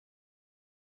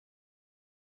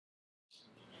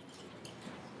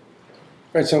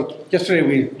Right, so yesterday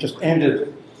we just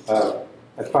ended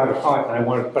at 5 o'clock, and I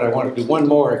wanted to do one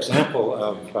more example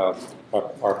of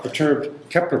our perturbed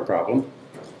Kepler problem.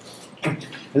 And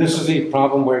this is the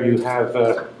problem where you have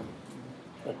a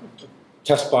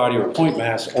test body or point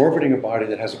mass orbiting a body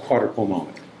that has a quadrupole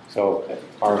moment. So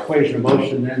our equation of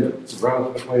motion then, the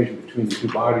relative equation between the two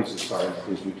bodies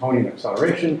is Newtonian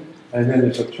acceleration, and then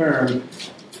there's a term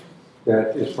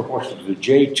that is proportional to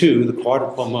J2, the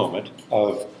quadrupole moment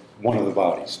of one of the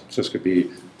bodies. So this could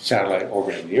be satellite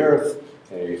orbiting the Earth,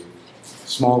 a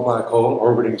small black hole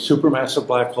orbiting a supermassive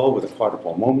black hole with a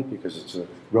quadrupole moment because it's a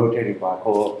rotating black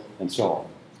hole, and so on.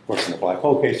 Of course, in the black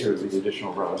hole case, there's the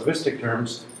additional relativistic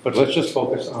terms, but let's just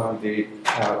focus on the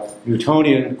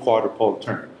Newtonian quadrupole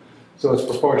term. So it's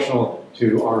proportional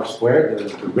to r squared,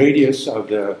 the radius of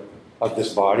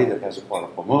this body that has a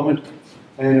quadrupole moment,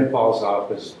 and it falls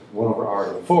off as 1 over r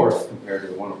to the fourth compared to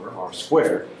the 1 over r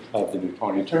squared of the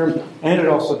Newtonian term, and it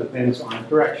also depends on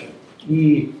direction.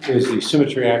 E is the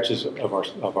symmetry axis of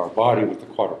our body with the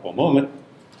quadrupole moment,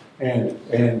 and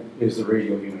N is the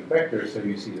radial unit vector, so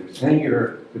you see there's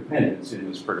angular dependence in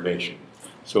this perturbation.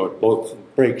 So it both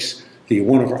breaks the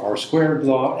 1 over r squared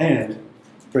law and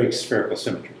breaks spherical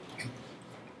symmetry.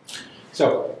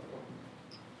 So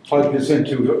plug this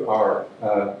into our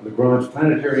Lagrange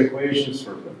planetary equations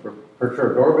for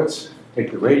perturbed orbits.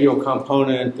 Take the radial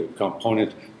component, the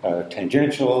component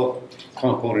tangential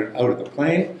component out of the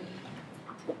plane,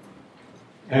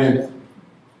 and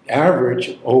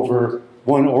average over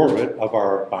one orbit of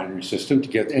our binary system to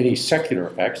get any secular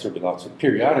effects. There'll be lots of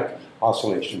periodic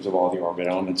oscillations of all the orbit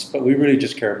elements, but we really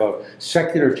just care about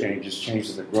secular changes,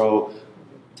 changes that grow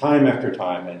time after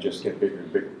time and just get bigger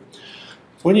and bigger.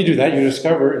 When you do that, you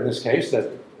discover, in this case,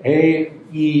 that A,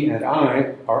 E, and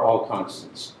I are all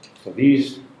constants. So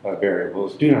these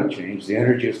variables do not change. The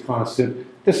energy is constant.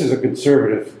 This is a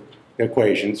conservative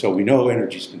equation, so we know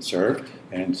energy is conserved,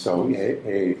 and so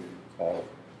A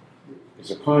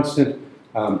is a constant,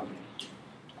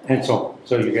 and so on.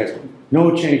 So you get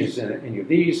no changes in any of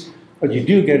these, but you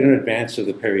do get an advance of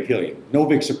the perihelion. No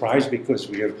big surprise because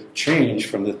we have changed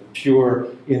from the pure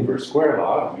inverse square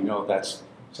law, and we know that's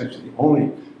essentially the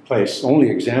only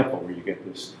example where you get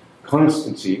this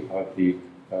constancy of the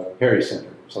pericenter.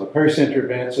 So the pericenter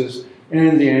advances,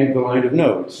 and the angular line of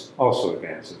nodes also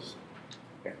advances.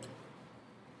 Okay.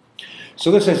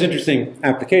 So this has interesting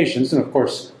applications, and of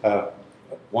course,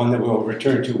 one that we'll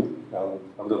return to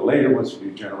a little later once we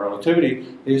do general relativity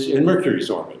is in Mercury's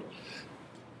orbit.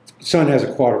 The Sun has a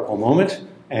quadrupole moment,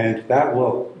 and that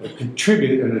will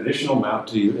contribute an additional amount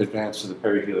to the advance of the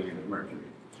perihelion of Mercury.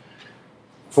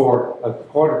 For a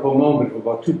quadrupole moment of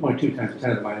about 2.2 times 10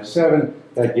 to the minus 7,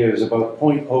 that gives about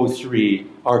 0.03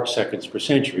 arc seconds per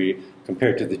century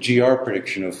compared to the GR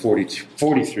prediction of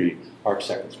 43 arc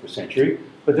seconds per century.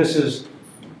 But this is,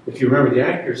 if you remember the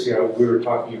accuracy, we were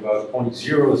talking about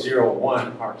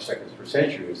 0.001 arc seconds per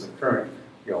century is the current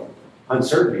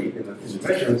uncertainty in the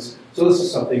measurements. So this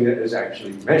is something that is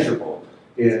actually measurable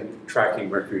in tracking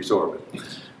Mercury's orbit.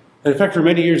 And in fact, for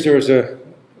many years there was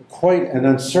quite an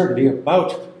uncertainty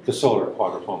about the solar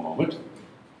quadrupole moment.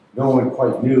 No one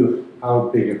quite knew how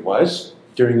big it was.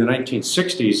 During the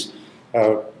 1960s,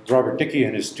 Robert Dicke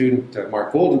and his student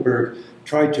Mark Goldenberg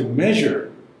tried to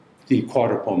measure the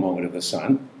quadrupole moment of the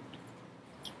Sun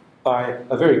by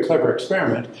a very clever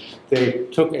experiment. They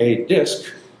took a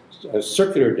disk, a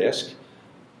circular disk,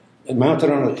 and mounted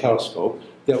on a telescope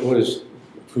that was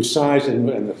whose size and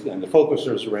the focus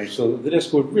was arranged so that the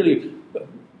disk would really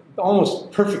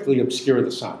almost perfectly obscure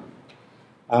the Sun.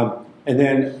 And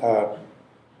then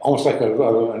almost like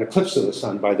an eclipse of the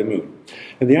Sun by the Moon.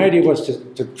 And the idea was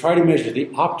to try to measure the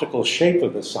optical shape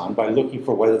of the Sun by looking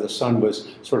for whether the Sun was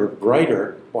sort of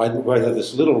brighter, whether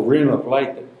this little rim of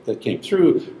light that came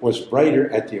through was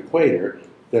brighter at the equator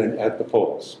than at the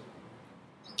poles.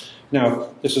 Now,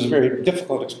 this is a very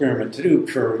difficult experiment to do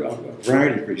for a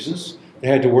variety of reasons. They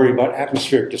had to worry about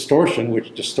atmospheric distortion,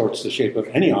 which distorts the shape of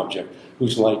any object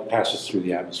whose light passes through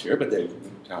the atmosphere, but they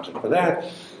accounted for that.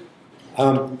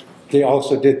 They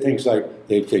also did things like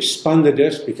they spun the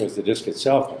disk because the disk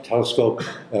itself, a telescope,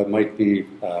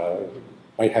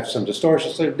 might have some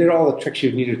distortion. So they did all the tricks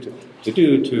you needed to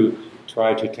do to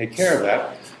try to take care of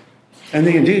that. And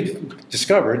they indeed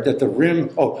discovered that the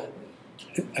rim,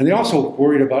 and they also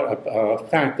worried about a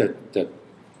fact that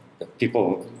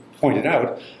people pointed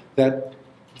out, that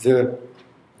the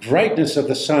brightness of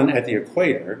the Sun at the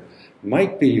equator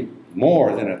might be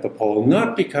more than at the pole,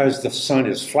 not because the Sun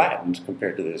is flattened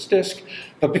compared to this disk,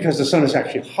 but because the Sun is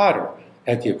actually hotter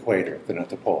at the equator than at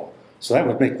the pole. So that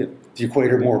would make the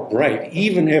equator more bright,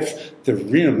 even if the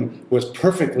rim was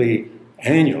perfectly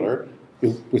annular.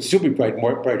 it would still be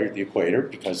brighter at the equator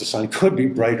because the sun could be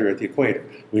brighter at the equator.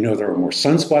 We know there are more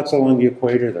sunspots along the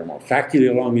equator, there are more faculae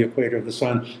along the equator of the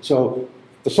sun, so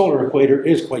the solar equator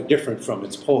is quite different from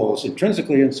its poles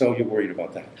intrinsically, and so you're worried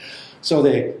about that. So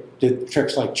they did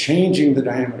tricks like changing the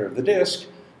diameter of the disk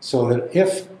so that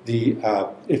if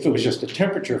it was just a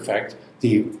temperature effect,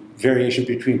 the variation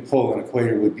between pole and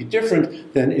equator would be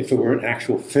different than if it were an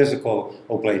actual physical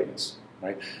oblateness.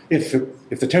 Right? If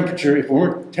it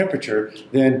weren't temperature,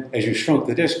 then as you shrunk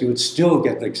the disk, you would still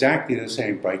get exactly the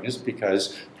same brightness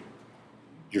because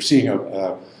you're seeing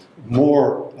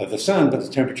more of the sun, but the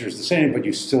temperature is the same, but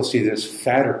you still see this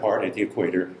fatter part at the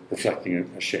equator reflecting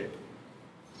a shape.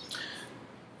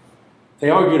 They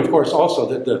argued, of course, also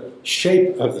that the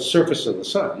shape of the surface of the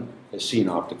sun, as seen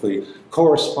optically,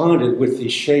 corresponded with the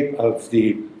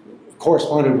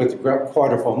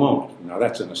quadrupole moment. Now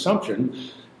that's an assumption.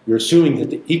 You're assuming that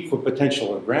the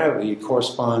equipotential of gravity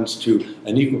corresponds to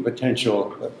an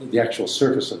equipotential, the actual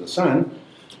surface of the sun.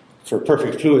 For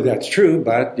perfect fluid, that's true,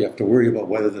 but you have to worry about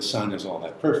whether the sun is all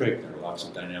that perfect. There are lots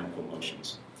of dynamical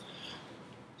motions.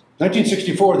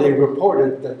 1964, they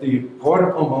reported that the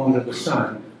quadrupole moment of the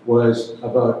sun was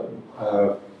about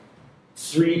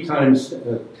 3 times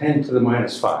 10 to the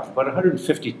minus 5, about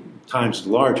 150 times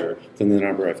larger than the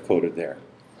number I've quoted there.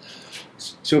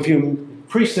 So if you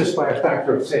increase this by a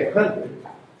factor of, say, 100,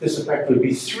 this effect would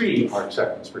be 3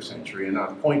 arc-seconds per century and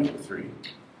not 0.3.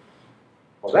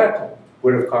 Well, that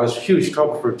would have caused huge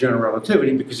trouble for general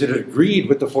relativity because it agreed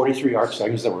with the 43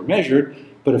 arc-seconds that were measured,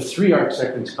 but if 3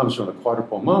 arc-seconds comes from the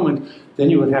quadrupole moment, then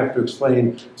you would have to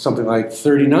explain something like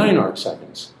 39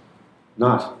 arc-seconds,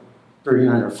 not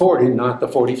 39 or 40, not the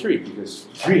 43, because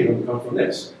 3 of them come from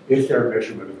this, if their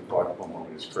measurement of the quadrupole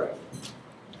moment is correct.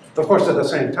 Of course, at the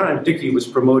same time, Dickey was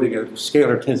promoting a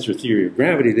scalar tensor theory of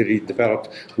gravity that he developed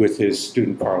with his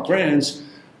student Karl Brands,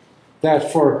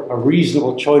 that for a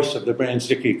reasonable choice of the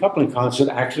Brands-Dickey coupling constant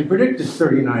actually predicted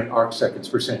 39 arc-seconds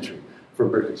per century for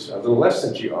British, a little less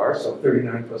than GR, so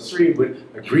 39 plus 3 would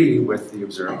agree with the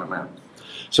observed amount.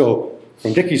 So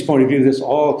from Dickey's point of view, this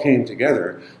all came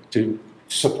together to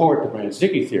support the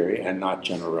Brands-Dickey theory and not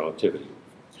general relativity.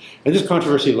 And this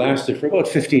controversy lasted for about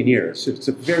 15 years. It's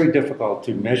very difficult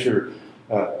to measure,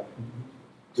 the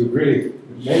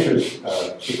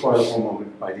quadrupole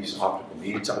moment by these optical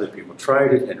means. Other people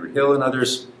tried it, Henry Hill and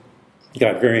others,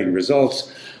 got varying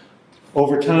results.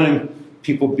 Over time,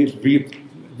 people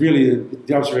really,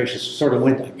 the observations sort of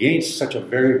went against such a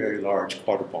very, very large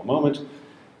quadrupole moment.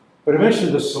 But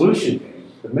eventually the solution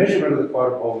came. The measurement of the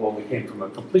quadrupole moment came from a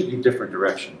completely different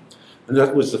direction. And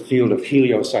that was the field of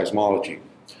helioseismology.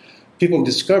 People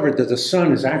discovered that the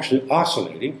sun is actually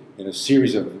oscillating in a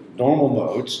series of normal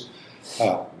modes.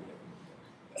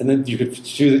 And then you could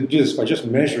do this by just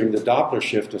measuring the Doppler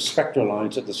shift of spectral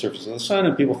lines at the surface of the sun,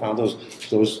 and people found those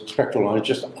spectral lines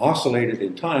just oscillated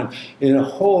in time in a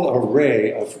whole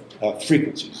array of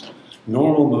frequencies,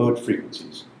 normal mode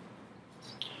frequencies.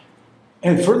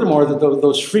 And furthermore,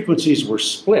 those frequencies were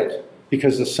split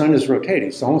because the sun is rotating.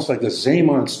 It's almost like the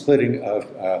Zeeman splitting of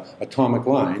atomic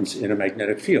lines in a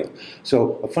magnetic field.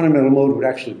 So a fundamental mode would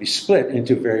actually be split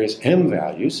into various m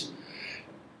values.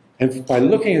 And by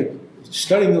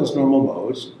studying those normal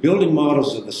modes, building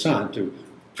models of the sun to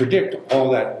predict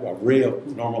all that array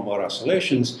of normal mode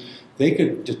oscillations, they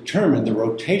could determine the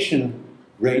rotation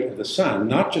rate of the sun,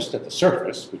 not just at the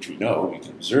surface, which we know, we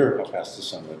can observe how fast the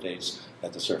sun rotates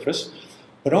at the surface,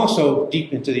 but also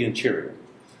deep into the interior.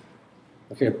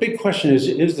 Okay, a big question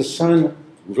is the sun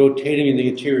rotating in the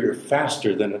interior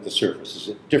faster than at the surface? Is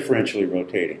it differentially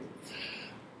rotating?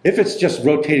 If it's just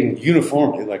rotating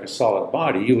uniformly like a solid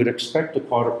body, you would expect a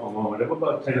quadrupole moment of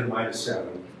about 10 to the minus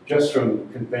 7 just from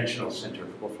conventional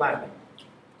centrifugal flattening.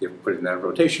 You put in that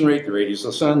rotation rate, the radius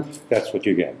of the sun, that's what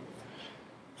you get.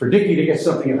 For Dickey to get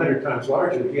something 100 times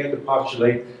larger, he had to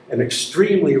postulate an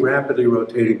extremely rapidly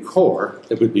rotating core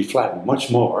that would be flattened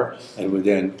much more and would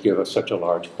then give us such a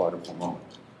large quadrupole moment.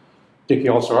 Dickey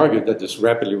also argued that this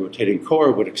rapidly rotating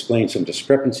core would explain some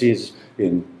discrepancies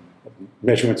in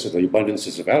measurements of the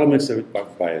abundances of elements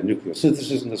by a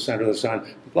nucleosynthesis in the center of the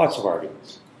sun, lots of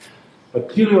arguments. But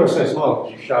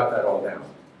helioseismology shot that all down.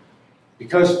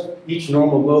 Because each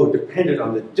normal mode depended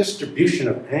on the distribution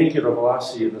of angular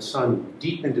velocity of the sun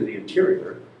deep into the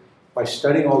interior, by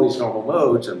studying all these normal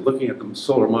modes and looking at the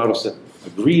solar models that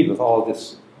agreed with all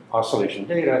this oscillation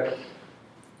data,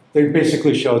 they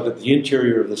basically showed that the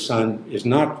interior of the sun is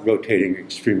not rotating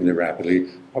extremely rapidly,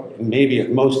 maybe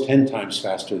at most 10 times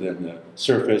faster than the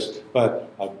surface, but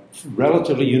a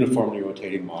relatively uniformly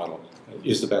rotating model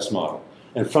is the best model.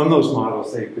 And from those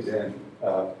models, they could then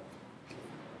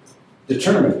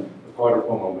determine, of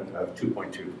quadrupole moment of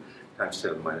 2.2 times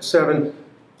 10 to the minus 7.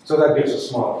 So that gives a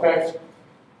small effect.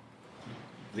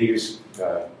 Leaves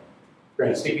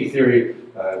Grant-Sticky theory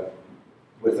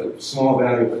with a small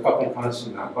value of the coupling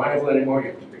constant not viable anymore. You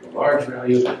have to pick a large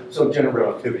value. So general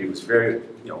relativity was very,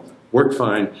 worked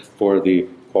fine for the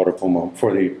quadrupole moment,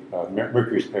 for the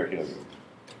Mercury's perihelion.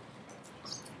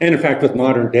 And in fact, with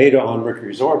modern data on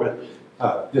Mercury's orbit,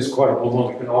 this quadrupole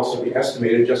moment can also be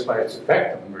estimated just by its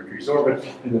effect on Mercury's orbit,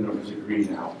 and the numbers agree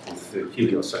now with the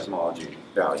helioseismology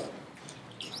value.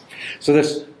 So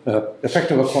this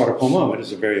effect of a quadrupole moment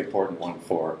is a very important one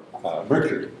for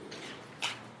Mercury.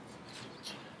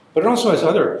 But it also has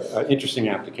other interesting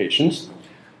applications.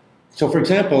 So for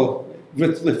example,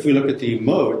 if we look at the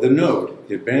node,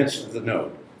 the advance of the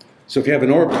node. So if you have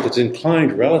an orbit that's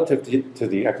inclined relative to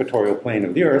the equatorial plane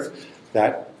of the Earth,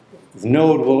 that the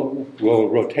node will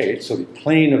rotate, so the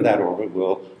plane of that orbit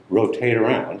will rotate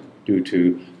around due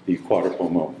to the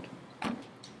quadrupole moment.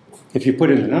 If you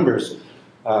put in the numbers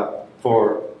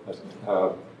for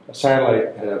a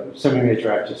satellite,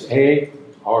 semi-major axis A,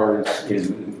 R is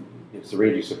the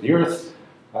radius of the Earth,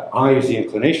 I is the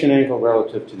inclination angle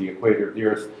relative to the equator of the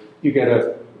Earth, you get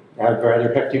a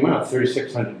rather hefty amount,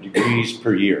 3,600 degrees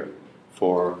per year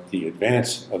for the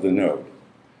advance of the node.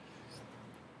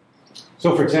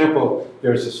 So for example,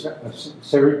 there's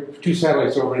two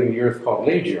satellites orbiting the Earth called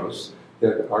LEGIOs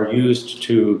that are used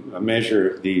to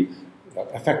measure the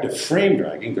effective frame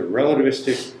dragging, the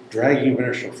relativistic dragging of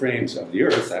inertial frames of the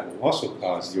Earth. That will also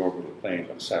cause the orbital plane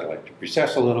of the satellite to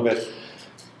precess a little bit.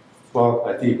 Well,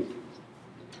 at the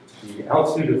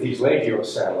altitude of these LEGIO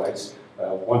satellites,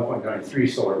 1.93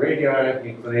 solar radii,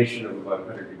 inclination of about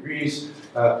 100 degrees,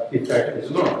 the effect is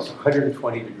enormous,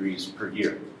 120 degrees per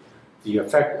year. The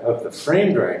effect of the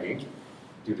frame dragging,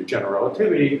 due to general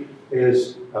relativity,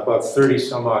 is about 30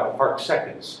 some odd arc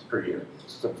seconds per year.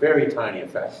 It's a very tiny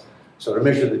effect. So to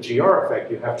measure the GR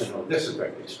effect, you have to know this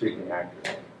effect extremely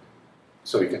accurately.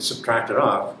 So you can subtract it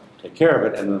off, take care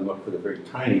of it, and then look for the very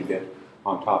tiny bit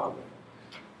on top of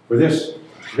it. For this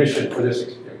mission, for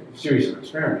this series of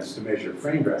experiments to measure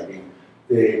frame dragging,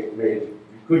 they made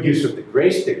good use of the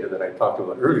GRACE data that I talked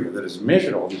about earlier that has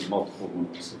measured all these multiple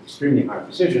moments at extremely high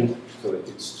precision, so that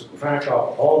it subtract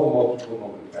off all the multiple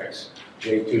moment effects,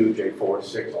 J2, J4,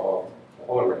 6, all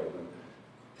array of them.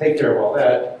 Take care of all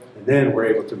that, and then we're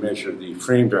able to measure the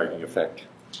frame dragging effect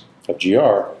of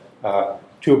GR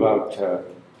to about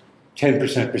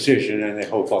 10% precision, and they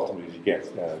hope ultimately to get,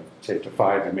 say, to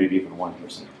 5 and maybe even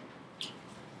 1%.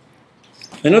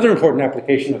 Another important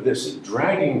application of this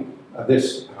dragging,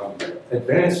 this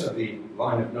advance of the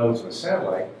line of nodes of a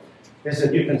satellite, is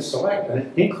that you can select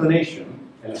an inclination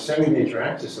and a semi-major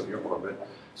axis of your orbit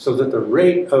so that the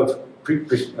rate of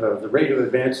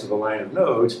advance of the line of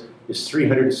nodes is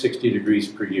 360 degrees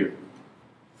per year.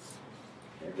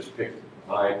 And just pick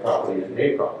I properly and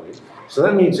A properly. So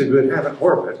that means that you would have an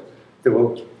orbit that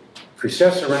will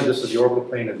precess around, this is the orbital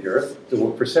plane of the Earth, that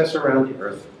will precess around the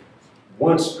Earth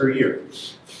once per year.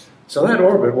 So that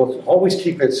orbit will always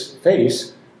keep its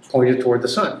face pointed toward the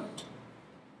sun,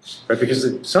 right? Because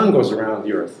the sun goes around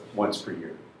the Earth once per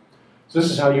year. So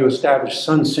this is how you establish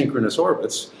sun-synchronous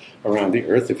orbits around the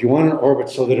Earth. If you want an orbit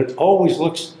so that it always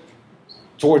looks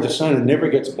toward the sun and never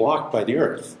gets blocked by the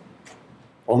Earth,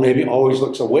 or maybe always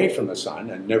looks away from the sun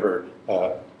and never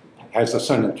has the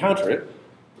sun encounter it,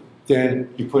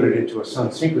 then you put it into a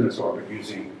sun-synchronous orbit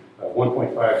using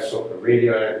 1.5 solar radii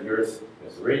of the Earth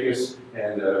as the radius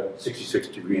and a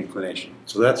 66-degree inclination.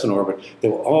 So that's an orbit that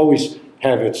will always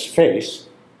have its face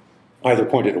either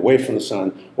pointed away from the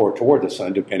sun or toward the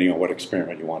sun, depending on what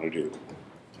experiment you want to do.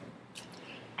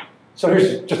 So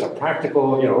here's just a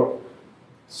practical,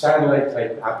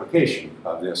 satellite-type application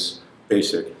of this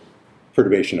basic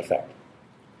perturbation effect.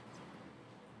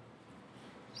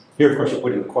 Here, of course, you're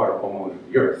putting the quadrupole moment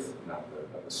of the Earth, not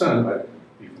the sun, but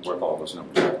you can work all those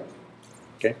numbers out.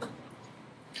 Okay?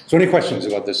 So any questions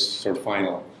about this sort of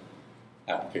final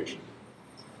application?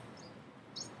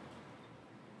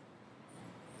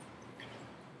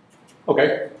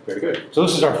 Okay, very good. So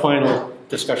this is our final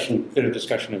discussion, bit of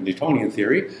discussion of Newtonian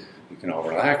theory. You can all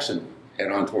relax and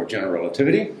head on toward general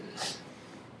relativity.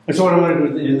 And so what I want to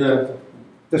do in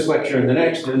this lecture and the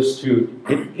next is to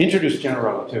introduce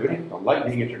general relativity, a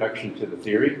lightning introduction to the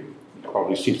theory. You've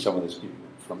probably seen some of this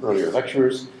from earlier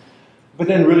lectures. But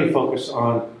then really focus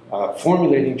on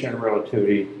formulating general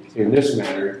relativity in this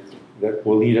manner that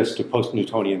will lead us to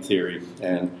post-Newtonian theory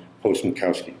and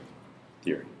post-Minkowski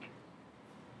theory.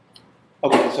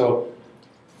 Okay, so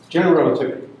general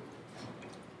relativity.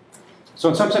 So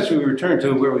in some sense, we return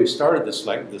to where we started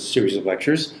this series of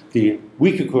lectures, the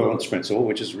weak equivalence principle,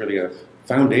 which is really a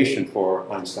foundation for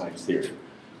Einstein's theory.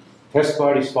 Test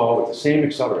bodies fall with the same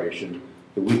acceleration,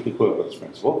 the weak equivalence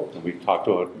principle, and we've talked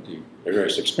about the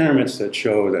various experiments that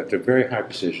show that to very high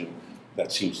precision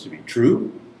that seems to be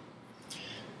true.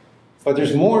 But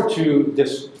there's more to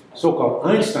this so-called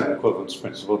Einstein equivalence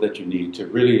principle that you need to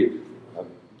really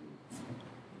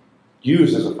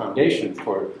use as a foundation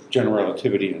for general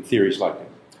relativity and theories like it.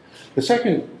 The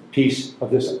second piece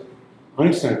of this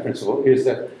Einstein principle is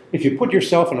that if you put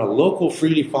yourself in a local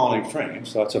freely falling frame,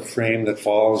 so that's a frame that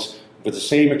falls with the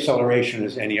same acceleration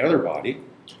as any other body,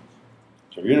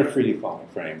 so you're in a freely falling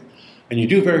frame, and you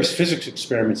do various physics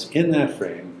experiments in that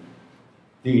frame,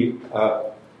 the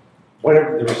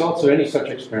results of any such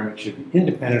experiment should be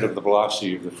independent of the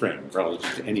velocity of the frame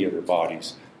relative to any other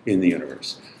bodies in the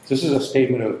universe. This is a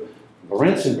statement of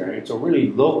Lorentz invariance, or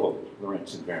really local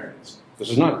Lorentz invariance. This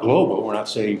is not global. We're not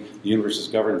saying the universe is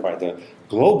governed by the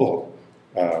global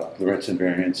Lorentz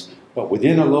invariance, but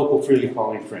within a local freely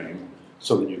falling frame,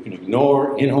 so that you can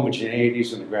ignore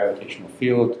inhomogeneities in the gravitational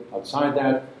field outside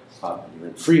that. You're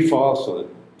in free fall, so that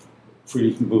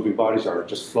freely moving bodies are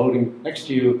just floating next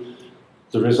to you.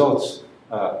 The results,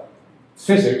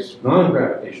 physics,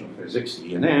 non-gravitational physics,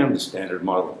 E&M, the standard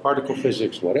model of particle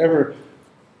physics, whatever,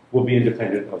 will be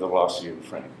independent of the velocity of the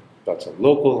frame. That's a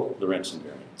local Lorentz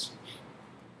invariance.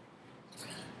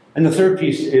 And the third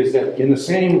piece is that under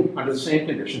the same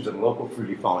conditions in a local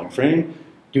freely falling frame,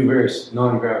 do various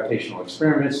non-gravitational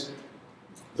experiments,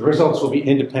 the results will be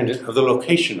independent of the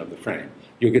location of the frame.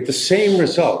 You'll get the same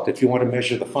result if you want to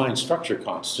measure the fine structure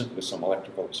constant with some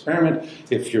electrical experiment,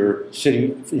 if you're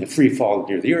sitting in free fall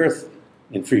near the Earth,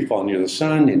 in free fall near the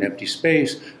Sun, in empty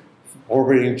space,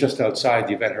 orbiting just outside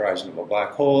the event horizon of a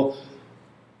black hole.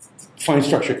 Fine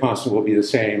structure constant will be the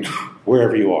same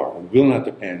wherever you are. It will not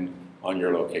depend on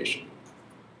your location.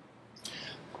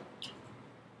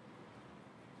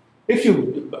 If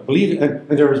you believe, and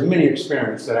there are many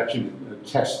experiments that actually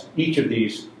test each of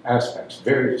these aspects,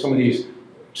 some of these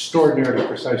extraordinarily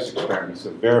precise experiments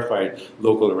have verified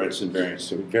local Lorentz invariance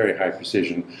to very high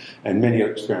precision, and many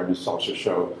experiments also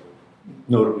show,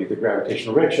 notably the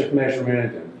gravitational redshift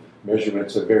measurement and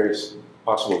measurements of various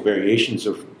possible variations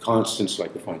of constants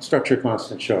like the fine structure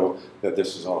constant show that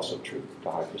this is also true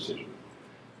to high precision.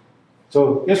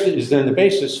 So this is then the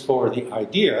basis for the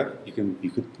idea, you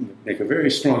could make a very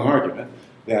strong argument,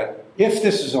 that if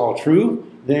this is all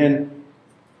true, then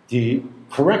the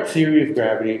correct theory of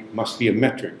gravity must be a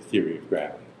metric theory of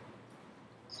gravity.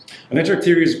 A metric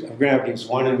theory of gravity is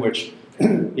one in which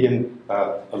in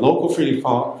a local freely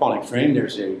falling frame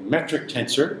there's a metric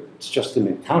tensor, it's just the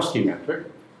Minkowski metric,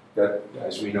 that,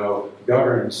 as we know,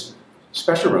 governs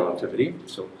special relativity.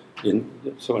 So in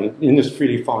this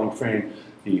freely falling frame,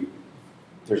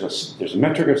 there's a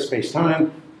metric of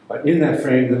space-time, but in that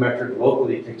frame, the metric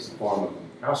locally takes the form of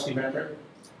the Minkowski metric.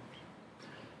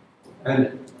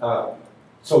 And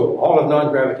so all of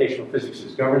non-gravitational physics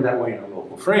is governed that way in a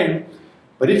local frame.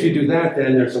 But if you do that,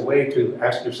 then there's a way to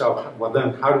ask yourself, well,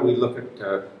 then how do we look at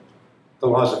the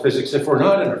laws of physics if we're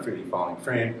not in a freely falling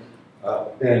frame?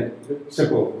 Then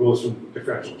simple rules from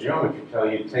differential geometry tell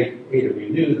you take eta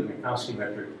mu, the Minkowski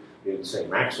metric in, say,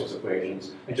 Maxwell's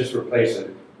equations, and just replace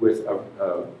it with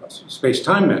a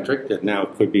space-time metric that now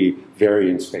could be vary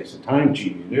in space and time,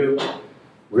 g mu nu.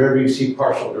 Wherever you see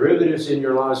partial derivatives in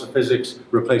your laws of physics,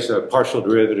 replace a partial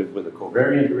derivative with a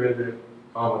covariant derivative,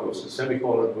 comma goes to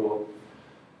semicolon rule.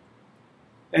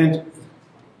 And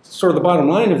sort of the bottom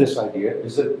line of this idea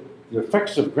is that the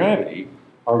effects of gravity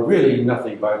are really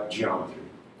nothing but geometry.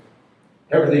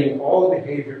 Everything, all the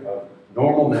behavior of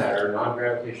normal matter,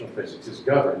 non-gravitational physics, is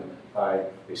governed by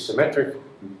a symmetric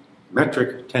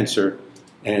metric tensor,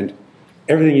 and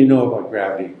everything you know about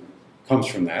gravity comes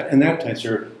from that, and that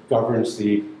tensor governs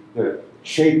the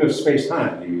shape of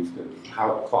space-time,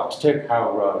 how clocks tick,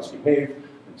 how rods behave,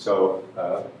 and so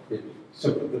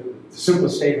the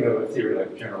simplest statement of a theory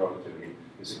like general relativity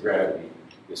is that gravity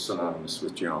is synonymous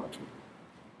with geometry.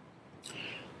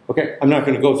 Okay, I'm not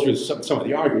going to go through some of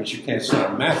the arguments. You can't see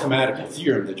a mathematical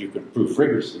theorem that you can prove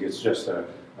rigorously. It's just a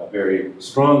very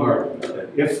strong argument that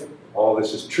if all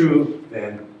this is true,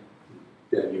 then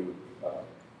you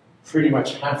pretty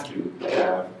much have to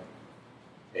have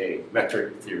a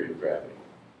metric theory of gravity.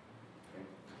 Okay.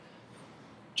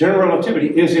 General relativity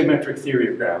is a metric theory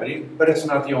of gravity, but it's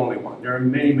not the only one. There are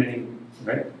many, many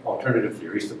alternative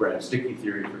theories. The Brand-Stickey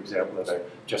theory, for example, that I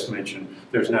just mentioned.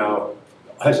 There's now,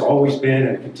 has always been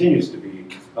and continues to be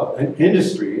an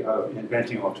industry of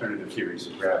inventing alternative theories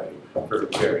of gravity for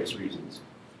various reasons.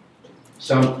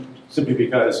 Some simply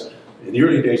because in the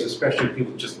early days especially,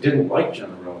 people just didn't like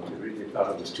general relativity. They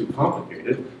thought it was too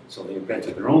complicated. So they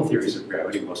invented their own theories of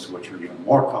gravity, most of which are even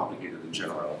more complicated than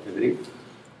general relativity.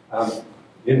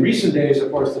 In recent days, of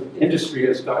course, the industry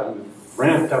has gotten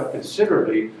ramped up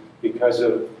considerably because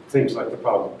of things like the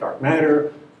problem of dark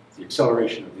matter, the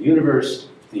acceleration of the universe,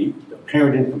 the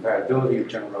apparent incompatibility of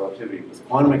general relativity with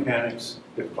quantum mechanics,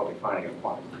 difficulty finding a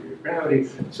quantum theory of gravity.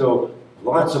 So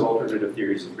lots of alternative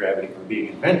theories of gravity are being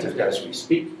invented as we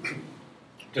speak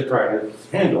to try to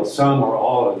handle some or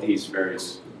all of these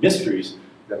various mysteries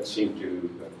that seem to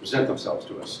present themselves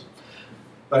to us.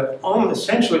 But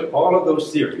essentially all of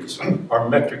those theories are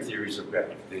metric theories of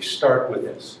gravity. They start with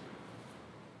this.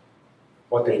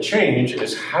 What they change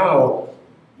is how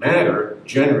matter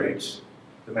generates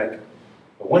the metric.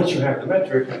 But once you have the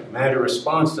metric, matter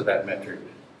responds to that metric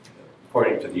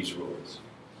according to these rules.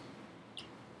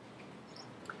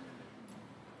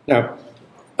 Now,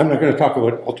 I'm not going to talk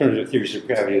about alternative theories of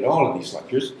gravity at all in these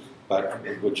lectures, but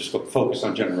we'll just focus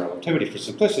on general relativity for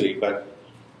simplicity. But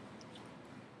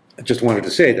I just wanted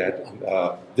to say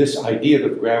that this idea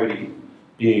of gravity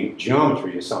being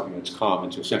geometry is something that's common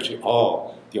to essentially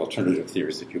all the alternative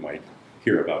theories that you might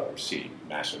hear about or see.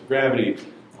 Massive gravity,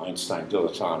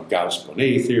 Einstein-Dilaton,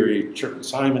 Gauss-Bonnet theory,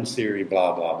 Chern-Simons theory,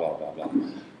 blah, blah, blah, blah,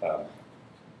 blah.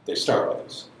 They start with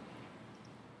this.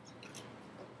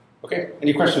 Okay,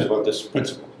 any questions about this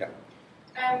principle? Yeah.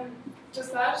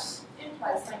 Does that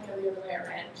imply something the other way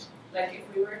around? Like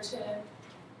if we were to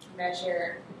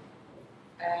measure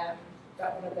that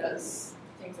one of those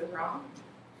things is wrong,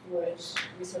 would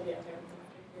we still be out there with the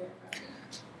metric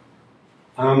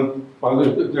theory?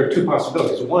 Well, there are two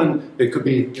possibilities. One,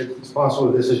 it's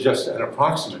possible this is just an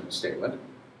approximate statement,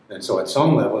 and so at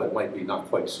some level it might be not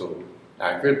quite so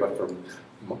accurate, but for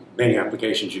many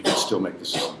applications you can still make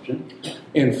this assumption.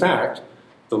 In fact,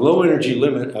 the low energy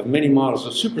limit of many models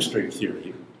of superstring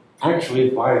theory actually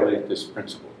violate this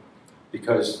principle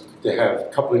because they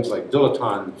have couplings like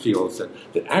dilaton fields that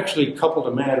actually couple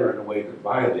to matter in a way that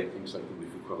violate things like the weak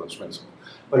equivalence principle,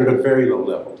 but at a very low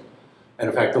level. And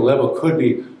in fact, the level could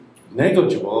be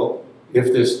negligible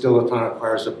if this dilaton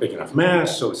acquires a big enough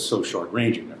mass, so it's so short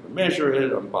range you never measure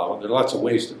it, and blah, blah. There are lots of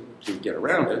ways to get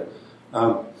around it.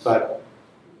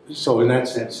 So in that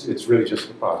sense, it's really just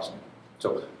approximate.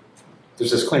 So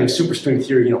there's this claim superstring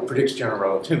theory, predicts general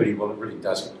relativity. Well, it really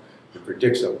doesn't. It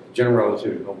predicts a general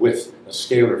relativity with a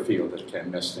scalar field that can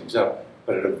mess things up,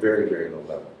 but at a very, very low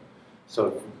level.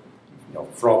 So,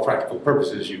 for all practical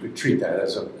purposes, you could treat that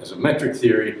as a metric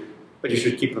theory, but you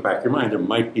should keep in the back of your mind there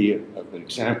might be an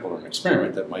example or an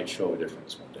experiment that might show a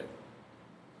difference one day.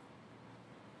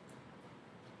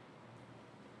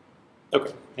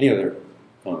 Okay, any other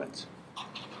comments?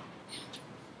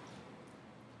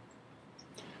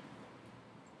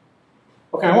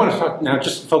 Okay, I want to talk now,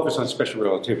 just focus on special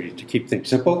relativity to keep things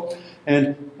simple.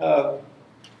 And I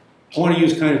want to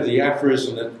use kind of the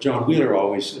aphorism that John Wheeler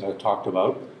always talked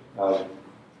about.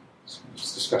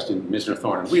 It's discussed in Misner,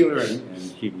 Thorne, and Wheeler,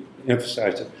 and he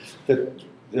emphasized that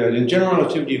in general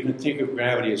relativity you can think of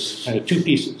gravity as kind of two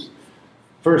pieces.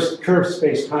 First, curved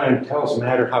space-time tells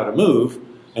matter how to move,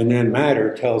 and then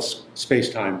matter tells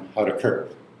space-time how to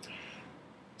curve.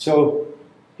 So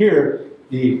here,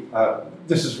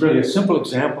 this is really a simple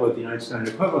example of the Einstein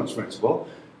equivalence principle.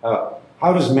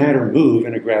 How does matter move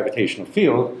in a gravitational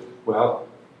field? Well,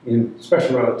 in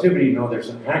special relativity, there's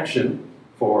an action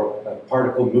for a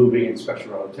particle moving in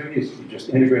special relativity. So you just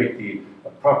integrate the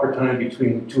proper time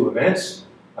between two events.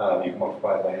 You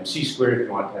multiply it by mc squared if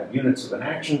you want to have units of an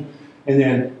action. And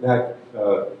then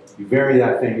you vary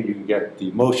that thing, and you can get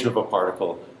the motion of a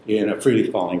particle in a freely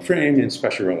falling frame in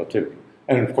special relativity.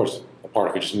 And of course, a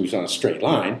particle just moves on a straight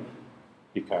line,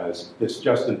 because this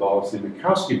just involves the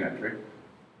Minkowski metric.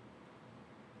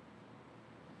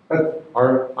 But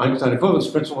our Einstein equivalence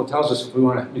principle tells us if we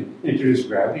want to introduce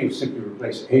gravity, we simply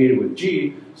replace A with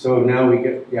G. So now we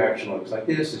get the action looks like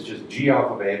this. It's just G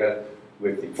alpha beta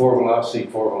with the four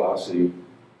velocity,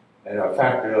 and a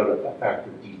factor out of a factor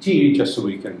of dt, just so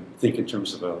we can think in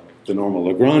terms of the normal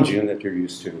Lagrangian that you're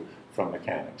used to from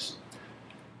mechanics.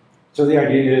 So the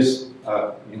idea is,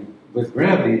 with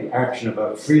gravity, the action of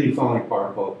a freely falling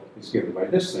particle is given by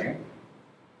this thing.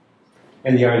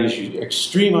 And the idea is you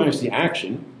extremize the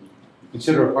action. You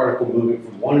consider a particle moving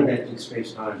from one event in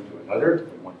space-time to another,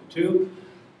 from 1 to 2.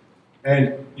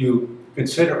 And you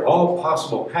consider all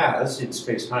possible paths in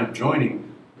space-time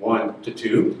joining 1 to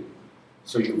 2.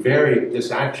 So you vary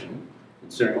this action,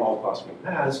 considering all possible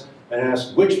paths, and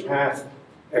ask which path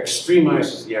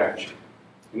extremizes the action.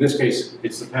 In this case,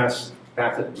 it's the path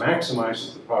that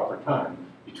maximizes the proper time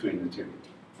between the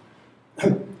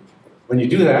two. When you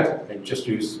do that, and just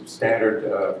use standard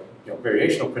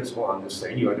variational principle on this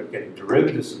thing, you end up getting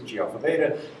derivatives of g alpha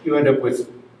beta. You end up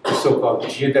with the so-called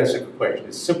geodesic equation.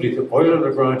 It's simply the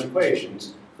Euler-Lagrange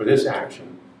equations for this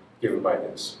action given by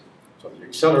this. So the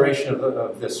acceleration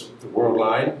of the world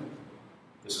line,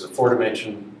 this is a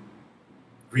 4-dimension,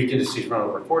 Greek indices run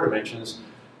over 4 dimensions.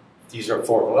 These are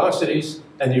 4 velocities,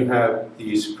 and you have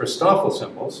these Christoffel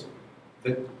symbols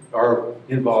that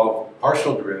involve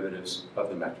partial derivatives of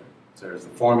the metric. So there's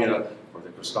the formula for the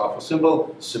Christoffel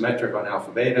symbol, symmetric on alpha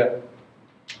beta.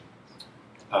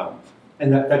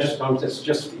 And that just comes, it's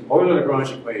just the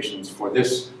Euler-Lagrange equations for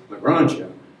this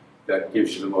Lagrangian that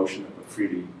gives you the motion of a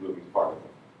freely moving particle.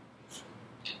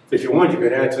 If you want, you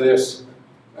could add to this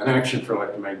an action for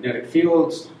electromagnetic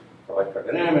fields, for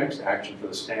electrodynamics, action for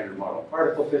the standard model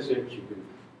particle physics. You can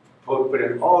put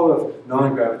in all of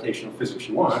non-gravitational physics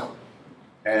you want,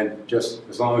 and just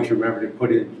as long as you remember to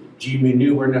put in g mu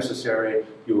nu where necessary,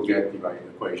 you will get the right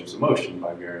equations of motion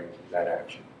by varying that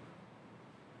action.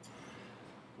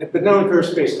 But now in curved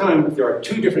space-time, there are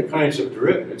 2 different kinds of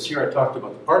derivatives. Here I talked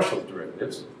about the partial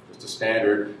derivatives. It's the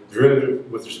standard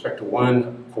derivative with respect to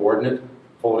one coordinate,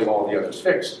 holding all the others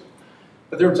fixed.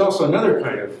 But there's also another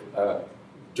kind of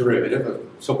derivative, a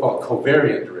so-called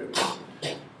covariant derivative.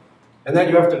 And then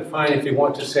you have to define, if you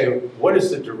want to say, what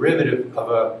is the derivative of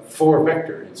a 4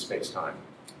 vector in space-time?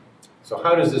 So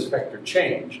how does this vector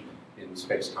change in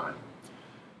space-time?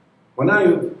 Well,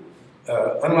 now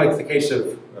unlike the case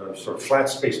of sort of flat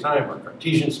space-time or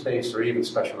Cartesian space or even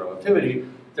special relativity,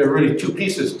 there are really 2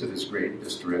 pieces to this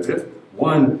derivative.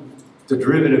 One, the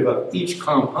derivative of each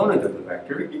component of the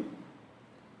vector,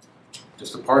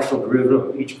 just a partial derivative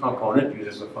of each component used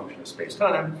as a function of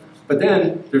space-time. But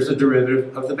then there's a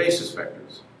derivative of the basis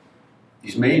vectors.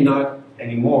 These may not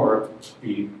anymore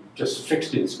be just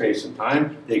fixed in space and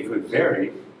time. They could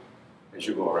vary as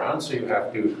you go around, so you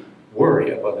have to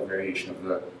worry about the variation of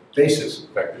the basis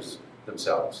vectors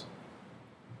themselves.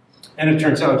 And it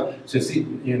turns out, since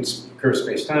in curved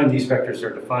space-time, these vectors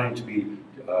are defined to be,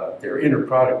 their inner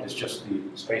product is just the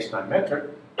space-time metric.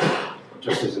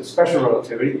 Just as in special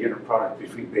relativity, the inner product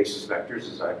between basis vectors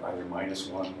is either -1,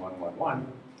 1, 1, 1.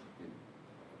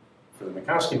 For the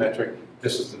Minkowski metric,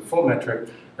 this is the full metric,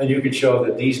 and you can show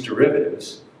that these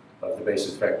derivatives of the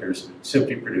basis vectors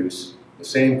simply produce the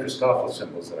same Christoffel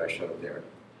symbols that I showed there.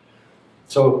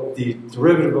 So the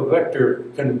derivative of a vector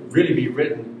can really be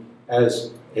written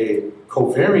as a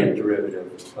covariant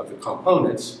derivative of the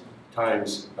components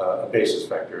times a basis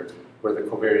vector, where the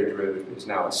covariant derivative is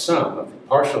now a sum of the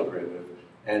partial derivative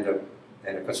and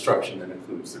a construction that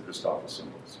includes the Christoffel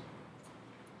symbols.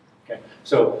 Okay,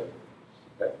 so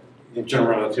in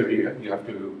general relativity, you have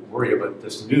to worry about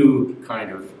this new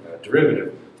kind of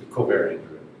derivative, the covariant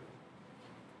derivative.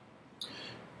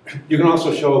 You can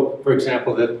also show, for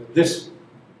example, that this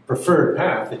preferred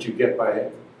path that you get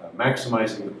by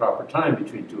maximizing the proper time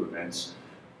between 2 events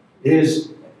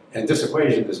is, and this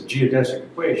equation, this geodesic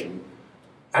equation,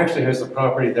 actually has the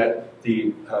property that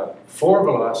the 4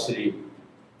 velocity,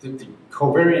 the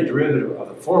covariant derivative of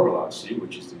the 4 velocity,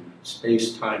 which is the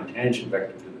space-time tangent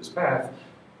vector to this path,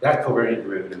 that covariant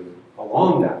derivative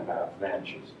along that path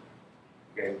vanishes.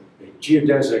 Okay? A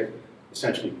geodesic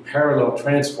essentially parallel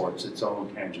transports its own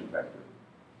tangent vector.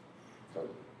 So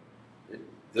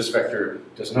this vector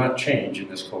does not change in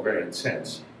this covariant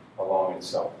sense along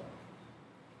itself.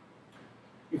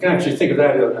 You can actually think of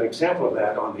that, an example of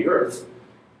that on the Earth.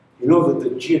 You know that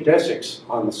the geodesics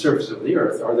on the surface of the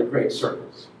Earth are the great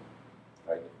circles.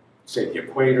 Right? Say the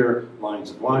equator,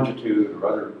 lines of longitude, or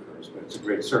other curves, but it's a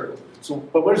great circle. So,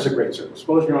 but what is a great circle?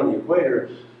 Suppose you're on the equator,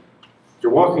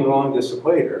 you're walking along this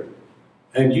equator,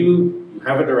 and you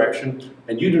have a direction,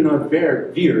 and you do not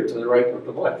veer to the right or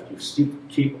to the left. You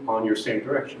keep on your same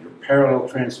direction. You're parallel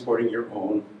transporting your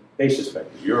own basis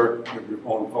vector, your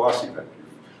own velocity vector.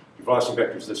 Your velocity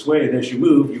vector is this way, and as you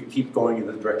move, you keep going in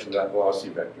the direction of that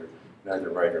velocity vector, neither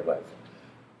right or left.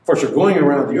 Of course, you're going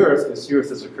around the Earth because the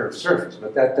Earth is a curved surface,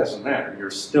 but that doesn't matter.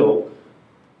 You're still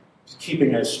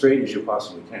keeping as straight as you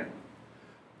possibly can.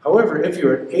 However, if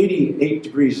you're at 88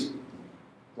 degrees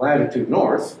latitude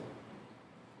north,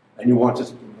 and you want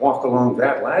to walk along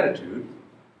that latitude,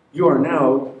 you are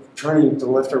now turning to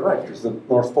the left or right, because the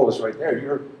North Pole is right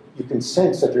there. You can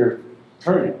sense that you're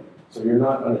turning, so you're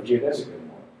not on a geodesic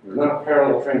anymore. You're not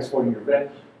parallel transporting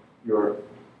your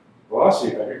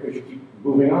velocity vector because you keep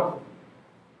moving off.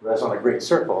 Whereas on a great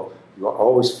circle, you are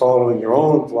always following your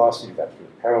own velocity vector,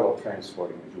 parallel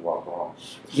transporting as you walk along.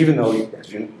 Even though,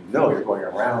 as you know, you're going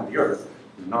around the Earth,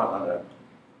 you're not on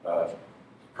a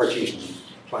Cartesian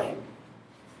plane.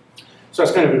 So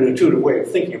that's kind of an intuitive way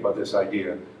of thinking about this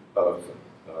idea of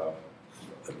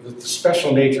the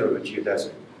special nature of a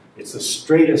geodesic. It's the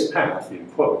straightest path, in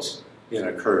quotes, in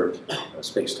a curved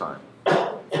space-time.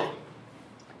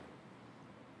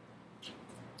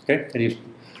 Okay, any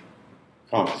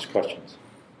comments, questions?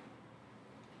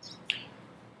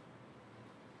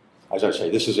 As I say,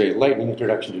 this is a lightning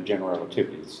introduction to general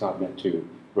relativity. It's not meant to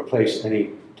replace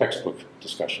any textbook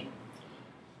discussion.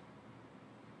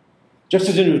 Just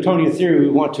as in Newtonian theory, we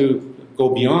want to go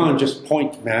beyond just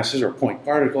point masses or point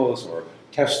particles or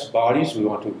test bodies. We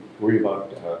want to worry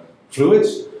about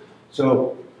fluids.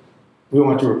 So we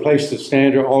want to replace the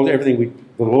standard, the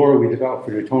lore we developed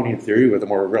for Newtonian theory with a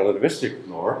more relativistic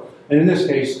lore. And in this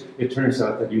case, it turns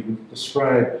out that you can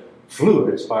describe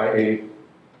fluids by a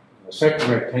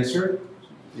second-rank tensor,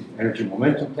 the energy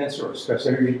momentum tensor or stress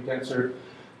energy tensor,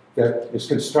 that is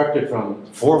constructed from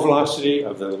the four velocity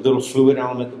of the little fluid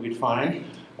element that we find.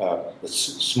 It's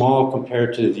small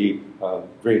compared to the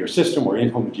greater system or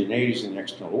inhomogeneities in the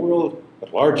external world,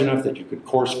 but large enough that you could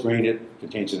coarse grain it,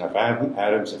 contains enough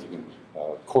atoms that you can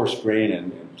coarse grain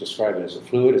and describe it as a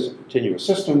fluid, as a continuous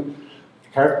system,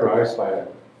 characterized by a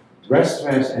rest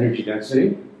mass energy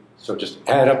density. So just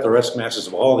add up the rest masses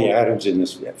of all the atoms in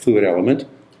this fluid element,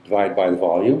 divide by the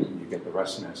volume, and you get the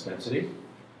rest mass density.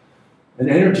 An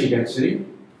energy density,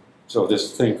 so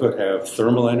this thing could have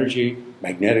thermal energy,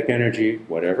 magnetic energy,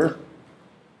 whatever.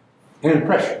 And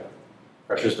pressure.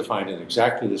 Pressure is defined in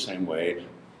exactly the same way.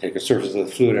 Take a surface of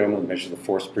the fluid element and measure the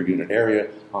force per unit area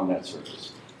on that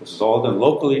surface. This is all done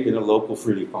locally in a local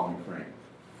freely falling frame.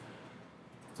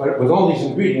 But with all these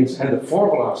ingredients and the floor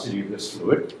velocity of this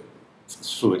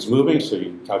fluid's moving, so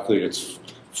you calculate its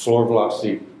floor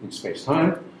velocity in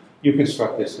space-time, you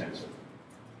construct this tensor.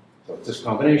 So it's this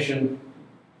combination,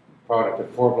 product of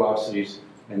four velocities,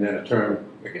 and then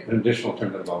an additional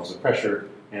term that involves the pressure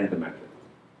and the metric.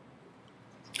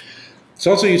 It's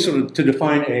also useful to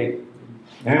define a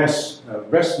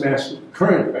rest mass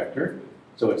current vector.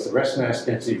 So it's the rest mass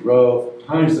density rho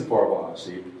times the floor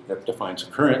velocity that defines a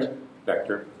current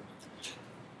vector.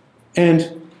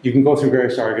 And you can go through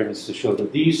various arguments to show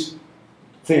that these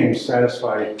things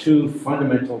satisfy two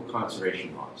fundamental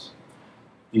conservation laws.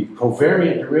 The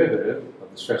covariant derivative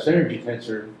of the stress energy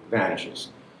tensor vanishes.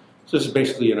 So this is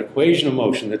basically an equation of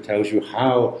motion that tells you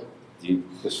how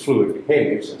this fluid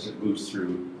behaves as it moves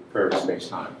through curved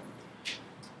space-time.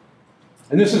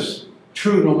 And this is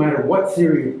true no matter what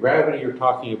theory of gravity you're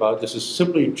talking about. This is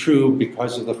simply true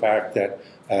because of the fact that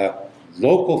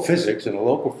local physics in a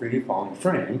local freely falling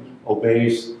frame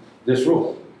obeys this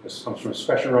rule. This comes from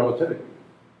special relativity.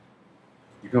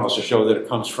 You can also show that it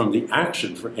comes from the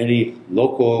action for any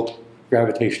local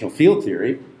gravitational field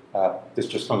theory. This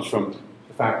just comes from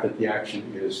the fact that the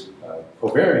action is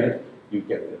covariant. You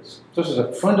get this. So this is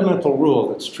a fundamental rule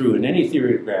that's true in any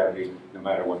theory of gravity, no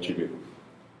matter what you do.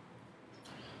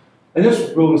 And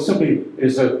this rule simply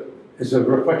is a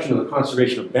reflection of the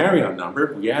conservation of baryon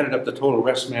number. We added up the total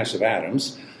rest mass of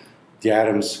atoms. The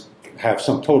atoms have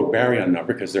some total baryon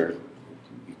number because they're,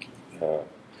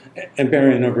 and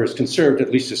baryon number is conserved at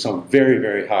least to some very,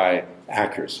 very high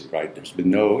accuracy, right? There's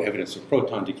been no evidence of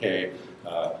proton decay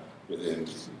within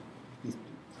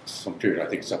some period. I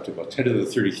think it's up to about 10 to the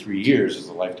 33 years is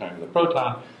the lifetime of the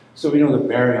proton. So we know that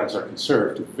baryons are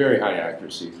conserved to very high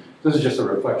accuracy. This is just a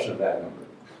reflection of that number,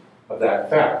 of that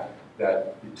fact,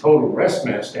 that the total rest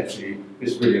mass density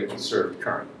is really a conserved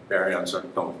current. Baryons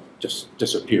don't just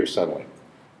disappear suddenly.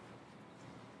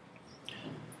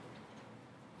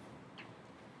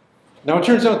 Now it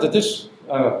turns out that this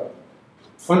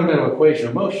fundamental equation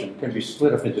of motion can be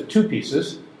split up into two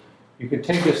pieces. You can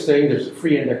take this thing, there's a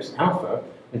free index alpha,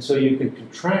 and so you can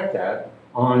contract that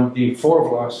on the floor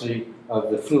velocity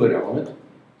of the fluid element.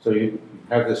 So you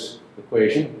have this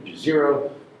equation, which is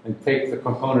 0, and take the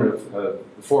component of the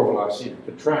floor velocity and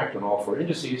contract on all four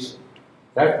indices.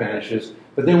 That vanishes.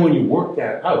 But then when you work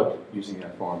that out using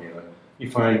that formula, you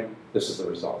find this is the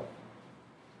result.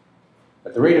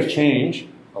 At the rate of change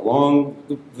along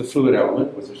the fluid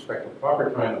element with respect to the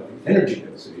proper time of the energy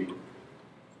density,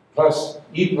 plus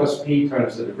E plus P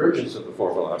times the divergence of the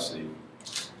floor velocity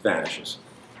vanishes.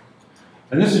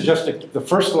 And this is just the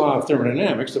first law of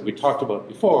thermodynamics that we talked about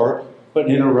before, but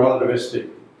in a relativistic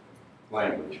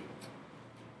language.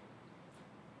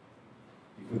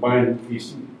 You combine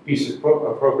these pieces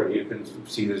appropriately, you can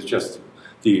see there's just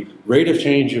the rate of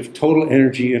change of total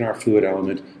energy in our fluid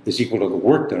element is equal to the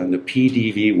work done, the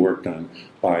PdV work done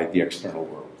by the external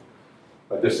world.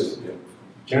 But this is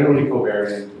generally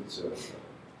covariant.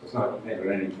 It's not named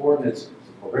with any coordinates. It's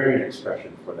a covariant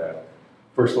expression for that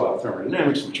first law of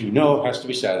thermodynamics, which you know has to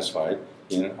be satisfied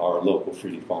in our local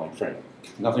freely falling frame.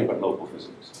 Nothing but local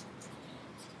physics.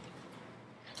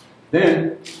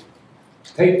 Then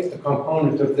take the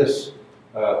component of this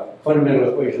fundamental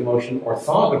equation of motion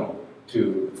orthogonal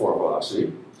to the forward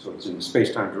velocity, so it's in the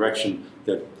space-time direction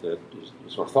that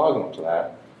is orthogonal to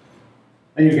that,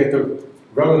 and you get the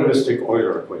relativistic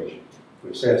Euler equation,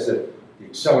 which says that the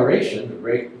acceleration, the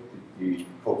rate, the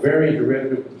covariant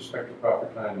derivative with respect to proper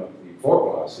time of the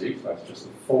forward velocity, so that's just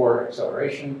the 4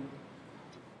 acceleration,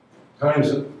 times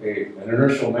an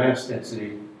inertial mass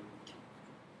density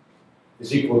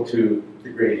is equal to the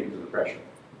gradient of the pressure.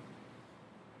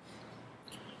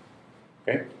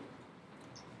 Okay?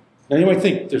 Now you might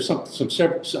think there's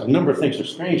a number of things that are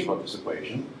strange about this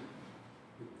equation.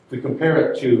 If we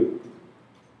compare it to,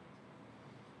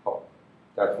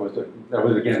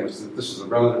 this is the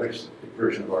relativistic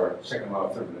version of our second law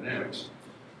of thermodynamics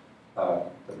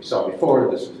that we saw before.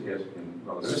 This is in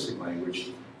relativistic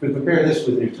language. If we compare this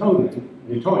with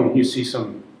Newtonian, you see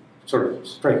some sort of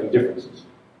striking differences.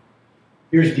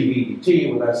 Here's dv dt,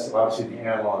 well that's obviously the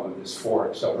analog of this 4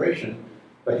 acceleration,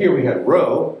 but here we have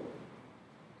rho,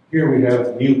 here we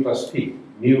have mu plus p.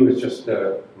 Mu is just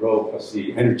rho plus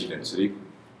the energy density.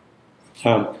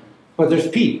 But there's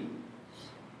p.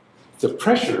 The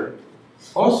pressure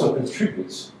also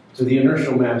contributes to the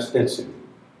inertial mass density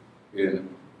in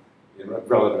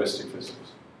relativistic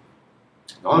physics.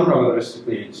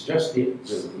 Non-relativistically, it's just the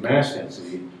mass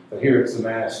density, but here it's the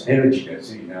mass energy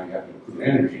density. Now you have to include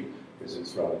energy because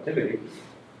it's relativity.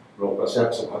 Rho plus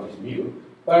epsilon is mu.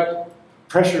 But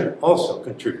pressure also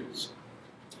contributes.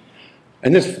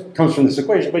 And this comes from this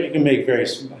equation, but you can make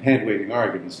various hand-waving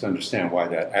arguments to understand why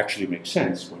that actually makes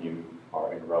sense when you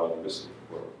are in a relativistic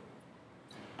world.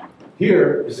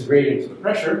 Here is the gradient of the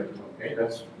pressure. Okay,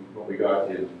 that's what we got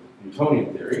in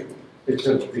Newtonian theory. It's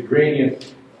the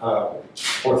gradient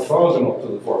orthogonal to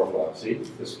the forward velocity.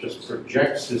 This just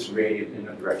projects this gradient in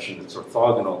a direction that's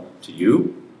orthogonal to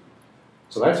u.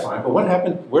 So that's fine. But what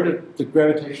happened? Where did the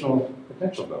gravitational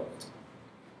potential go?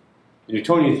 In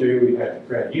Newtonian theory, we had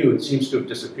grad u. It seems to have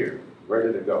disappeared. Where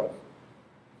did it go?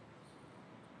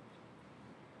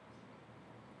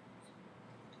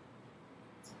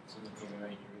 It's in the covariant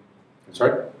derivative. I'm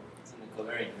sorry? It's in the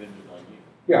covariant derivative on u.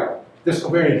 Yeah. This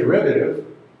covariant derivative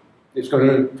is going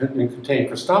to contain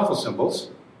Christoffel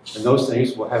symbols, and those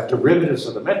things will have derivatives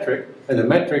of the metric, and the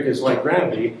metric is like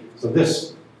gravity, so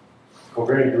this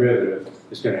covariant derivative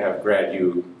is going to have grad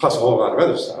u plus a whole lot of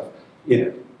other stuff in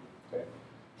it. Okay.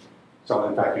 So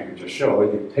in fact, you can just show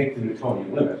it, you take the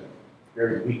Newtonian limit,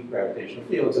 very weak gravitational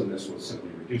fields, and this will simply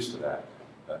reduce to that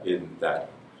in that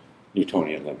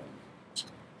Newtonian limit.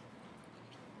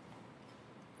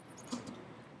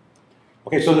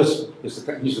 Okay, so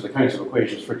these are the kinds of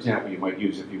equations, for example, you might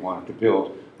use if you wanted to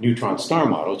build neutron star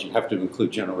models. You have to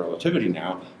include general relativity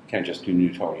now. You can't just do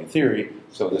Newtonian theory.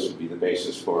 So this would be the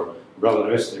basis for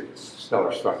relativistic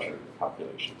stellar structure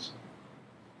calculations.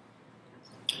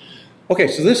 Okay,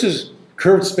 so this is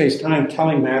curved space-time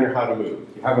telling matter how to move.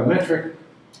 You have a metric,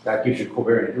 that gives you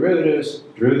covariant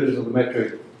derivatives of the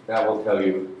metric, that will tell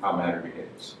you how matter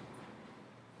behaves.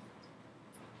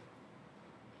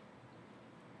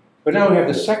 But now we have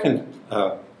the second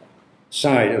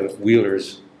side of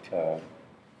Wheeler's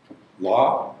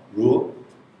rule.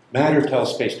 Matter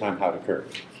tells space-time how to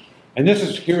curve. And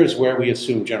here is where we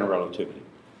assume general relativity.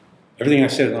 Everything I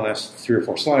said in the last 3 or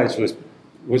 4 slides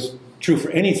was true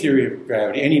for any theory of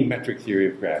gravity, any metric theory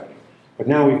of gravity. But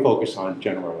now we focus on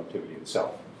general relativity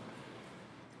itself.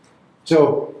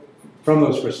 So from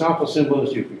those Christoffel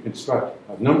symbols, you can construct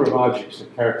a number of objects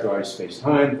that characterize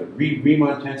space-time. The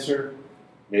Riemann tensor,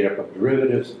 made up of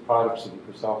derivatives and products of the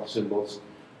Christoffel symbols.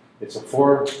 It's a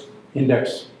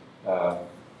 4-index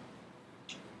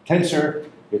tensor.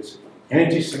 It's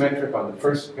antisymmetric on the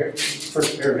first pair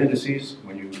of indices,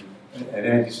 and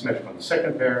antisymmetric on the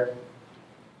second pair.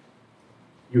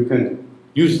 You can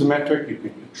use the metric, you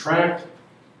can contract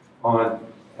on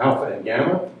alpha and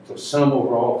gamma, so sum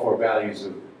over all 4 values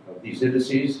of these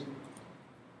indices,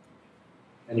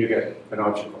 and you get an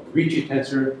object called the Ricci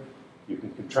tensor. You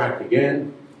can contract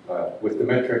again with the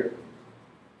metric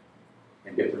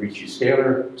and get the Ricci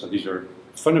scalar. So these are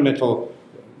fundamental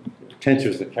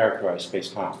tensors that characterize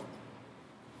space-time.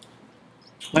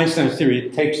 Einstein's theory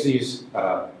takes these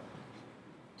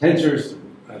tensors,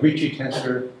 the Ricci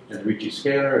tensor and the Ricci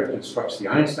scalar, and constructs the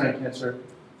Einstein tensor,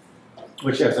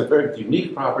 which has a very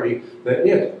unique property that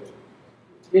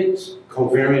its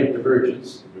covariant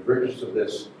divergence, the divergence of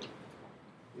this,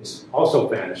 also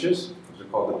vanishes. Those are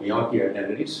called the Bianchi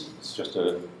identities. It's just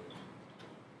a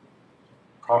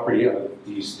property of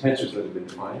these tensors that have been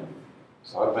defined.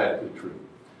 It's automatically true.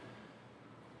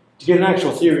 To get an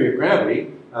actual theory of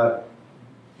gravity,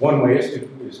 one way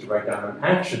is to write down an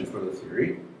action for the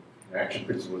theory. An action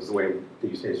principle is the way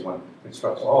these days one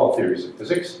constructs all theories of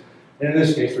physics. And in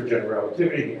this case, for general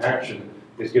relativity, the action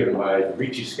is given by the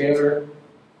Ricci scalar,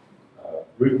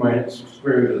 root minus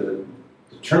square root of the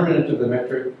determinant of the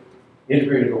metric,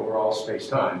 integrated over all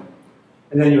space-time.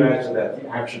 And then you add to that the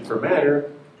action for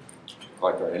matter,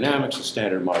 electrodynamics, a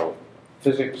standard model of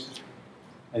physics,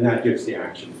 and that gives the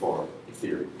action for the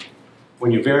theory.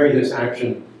 When you vary this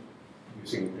action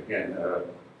using, again,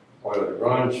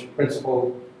 Euler-Lagrange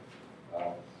principle,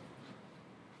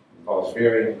 involves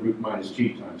varying root minus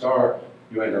g times r,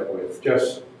 you end up with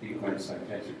just the Einstein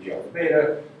tensor g alpha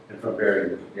beta, and from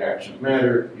varying the action of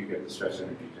matter, you get the stress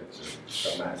energy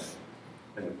tensor of matter.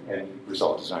 And the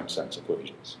result is Einstein's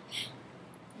equations.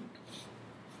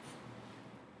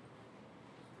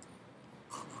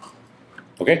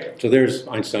 Okay, so there's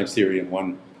Einstein's theory in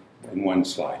one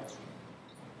slide.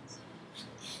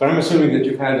 But I'm assuming that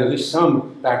you've had at least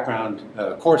some background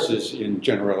courses in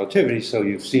general relativity, so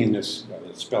you've seen this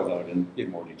spelled out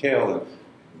in more detail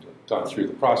and gone through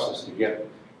the process to get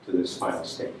to this final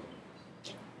state.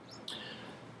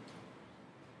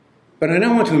 But I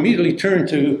now want to immediately turn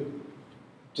to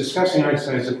discussing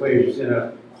Einstein's equations in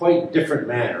a quite different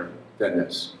manner than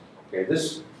this. Okay,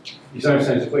 these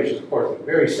Einstein's equations, of course, are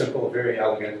very simple, very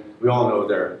elegant. We all know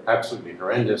they're absolutely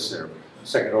horrendous. They're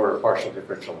second-order partial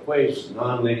differential equations,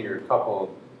 nonlinear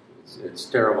coupled. It's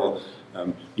terrible.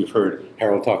 You've heard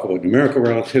Harold talk about numerical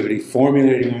relativity,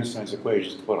 formulating Einstein's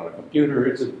equations to put on a computer.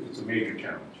 It's a major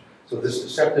challenge. So this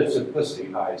deceptive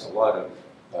simplicity hides a lot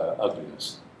of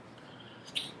ugliness.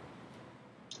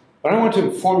 But I want to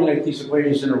formulate these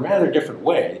equations in a rather different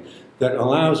way that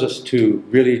allows us to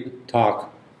really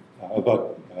talk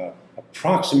about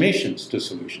approximations to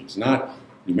solutions, not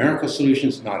numerical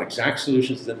solutions, not exact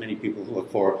solutions that many people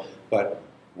look for, but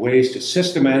ways to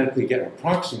systematically get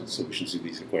approximate solutions to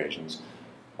these equations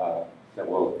that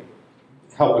will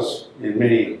help us in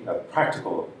many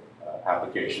practical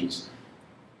applications,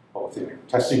 both in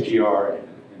testing GR and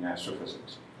in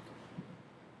astrophysics.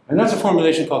 And that's a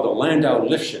formulation called the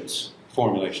Landau-Lifshitz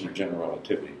formulation of general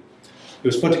relativity. It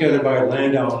was put together by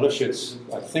Landau and Lifshitz,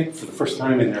 I think, for the first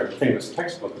time in their famous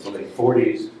textbook of the late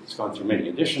 40s. It's gone through many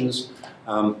editions.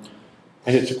 And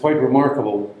it's a quite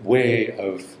remarkable way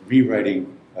of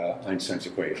rewriting Einstein's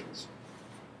equations.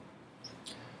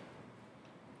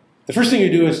 The first thing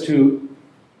you do is to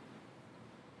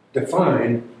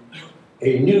define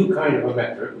a new kind of a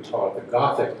metric. We call it the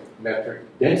Gothic metric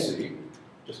density,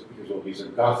 just because we'll use a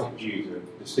Gothic G to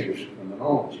distinguish it from the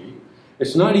normal G.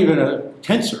 It's not even a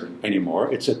tensor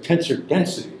anymore, it's a tensor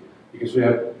density, because we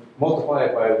have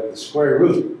multiplied by the square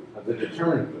root of the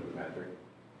determinant of the metric.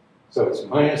 So it's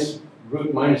minus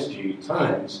root minus g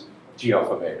times g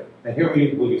alpha beta. And here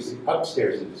we will use the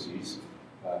upstairs indices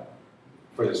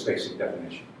for this basic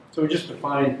definition. So we just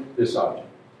define this object.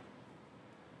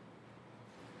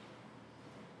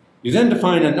 You then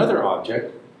define another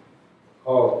object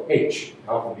called h,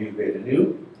 alpha mu beta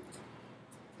nu.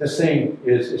 This thing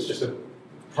is just a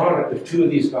product of two of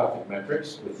these Gothic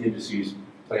metrics with the indices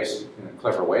placed in a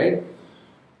clever way.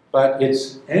 But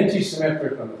it's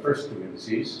anti-symmetric on the first two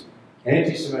indices,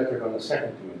 anti-symmetric on the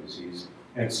second two indices,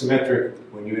 and symmetric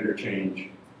when you interchange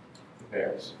the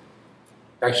pairs.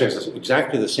 Actually, has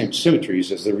exactly the same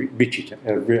symmetries as the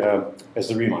Riemann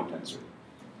tensor.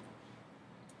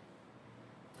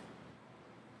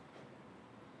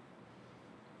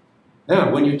 Now,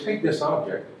 when you take this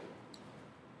object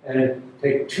and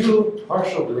take two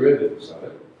partial derivatives of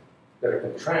it that are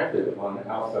contracted on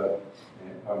alpha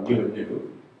and mu and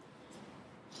nu,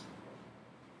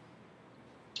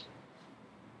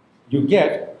 you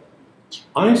get the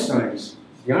Einstein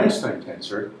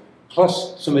tensor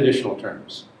plus some additional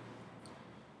terms.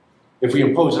 If we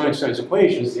impose Einstein's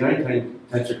equations, the Einstein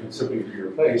tensor can simply be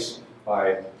replaced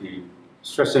by the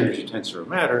stress energy tensor of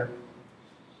matter,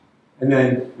 and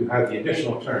then you have the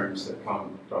additional terms that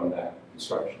come from that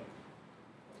instruction.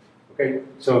 Okay,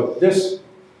 so this,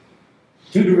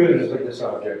 two derivatives of this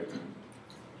object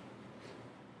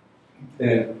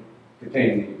then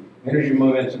contain the energy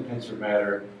momentum tensor of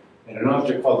matter and an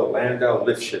object called the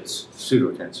Landau-Lifshitz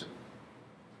pseudotensor.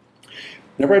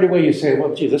 Now right away you say,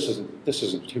 well, gee, this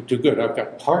isn't too good. I've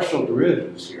got partial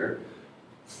derivatives here.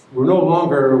 We're no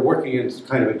longer working in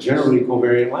kind of a generally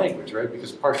covariant language, right?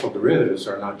 Because partial derivatives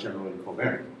are not generally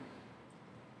covariant.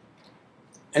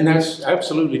 And that's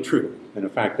absolutely true. And in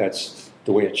fact, that's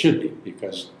the way it should be,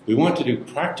 because we want to do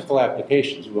practical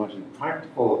applications. We want to do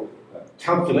practical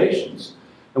calculations.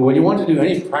 And when you want to do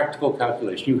any practical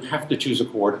calculation, you have to choose a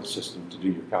coordinate system to do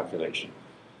your calculation.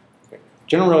 Okay.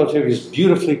 General relativity is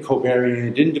beautifully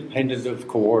covariant, independent of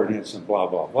coordinates, and blah,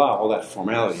 blah, blah. All that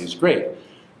formality is great.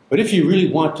 But if you really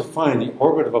want to find the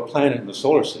orbit of a planet in the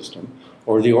solar system,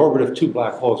 or the orbit of two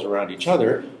black holes around each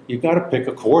other, you've got to pick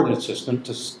a coordinate system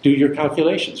to do your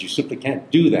calculations. You simply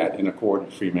can't do that in a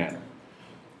coordinate-free manner.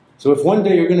 So if one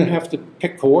day you're going to have to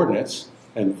pick coordinates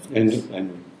and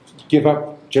give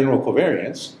up general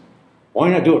covariance, why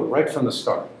not do it right from the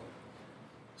start?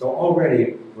 So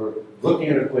already we're looking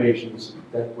at equations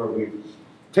where we've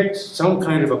picked some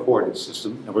kind of a coordinate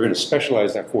system, and we're going to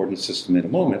specialize that coordinate system in a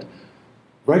moment,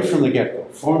 right from the get-go,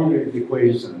 formulate the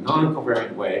equations in a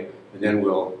non-covariant way, and then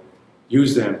we'll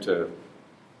use them to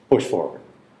push forward.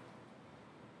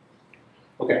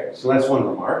 Okay, so that's one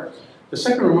remark. The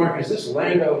second remark is this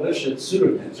Landau-Lifshitz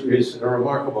pseudotensor is a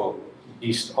remarkable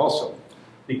beast also,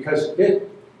 because it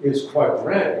is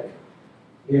quadratic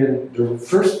in the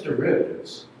first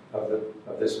derivatives of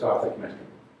this Gothic metric.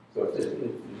 So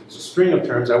it's a string of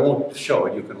terms. I won't show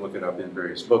it. You can look it up in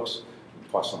various books.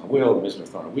 Poisson and Will,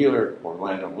 Bismuth on a Wheeler, or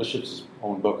Landau-Lifshitz's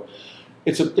own book.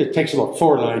 It takes about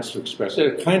 4 lines to express it.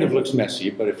 It kind of looks messy,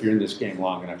 but if you're in this game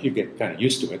long enough, you get kind of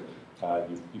used to it.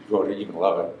 You grow to even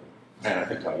love it. And I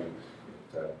can tell you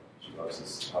that she loves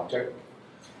this object.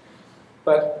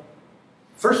 But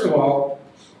first of all,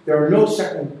 there are no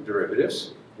second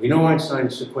derivatives. We know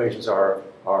Einstein's equations are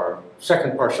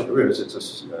second partial derivatives. It's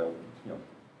a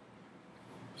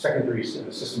secondary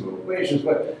system of equations,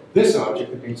 but this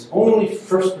object contains only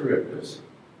first derivatives,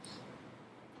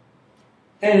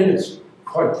 and it's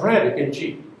quadratic in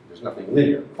G. There's nothing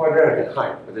linear. Quadratic in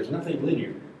height, but there's nothing linear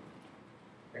here.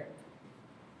 Okay?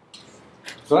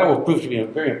 So that will prove to be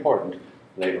very important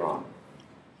later on.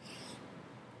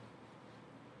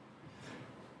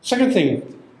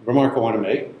 Second remark I want to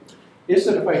make is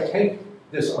that if I take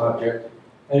this object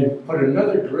and put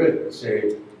another derivative,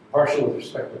 say partial with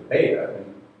respect to beta, and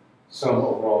some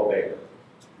overall beta,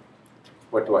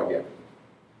 what do I get?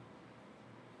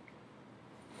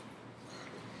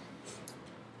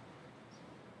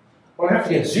 Well, I have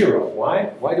to get 0. Why?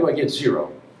 Why do I get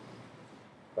 0?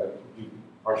 But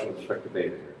partial with respect to beta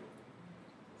here.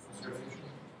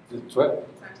 It's what?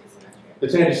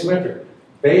 It's antisymmetric.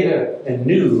 Beta and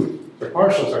nu, the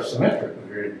partials are symmetric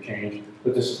under interchange,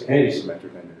 but this is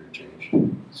antisymmetric under interchange.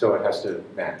 So it has to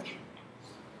vanish.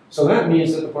 So that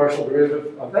means that the partial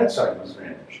derivative of that side must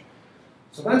vanish.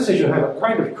 So that says you have a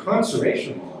kind of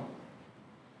conservation law.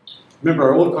 Remember,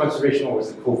 our old conservation law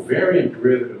was the covariant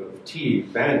derivative of t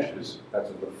vanishes. That's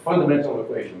the fundamental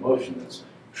equation of motion that's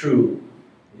true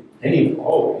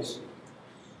always.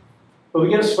 But we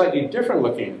get a slightly different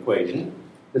looking equation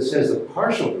that says the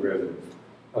partial derivative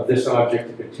of this object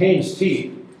that contains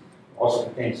t, also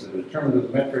contains the determinant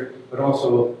of the metric, but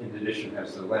also in addition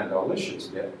has the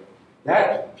Landau-Lifshitz bit.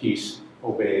 That piece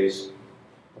obeys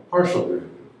the partial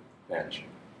derivative vanishing.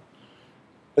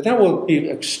 But that will be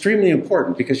extremely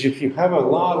important because if you have a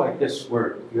law like this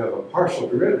where you have a partial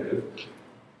derivative,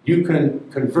 you can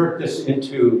integrate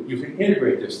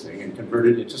this thing and convert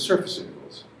it into surface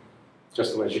integrals,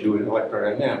 just the way you do in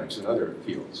electrodynamics and other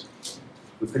fields.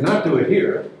 We could not do it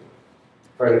here,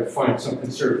 try to find some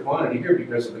conserved quantity here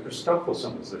because of the Christoffel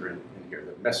symbols that are in here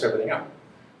that mess everything up.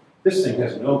 This thing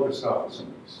has no Christoffel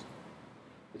symbols.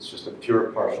 It's just a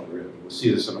pure partial derivative. We'll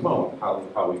see this in a moment,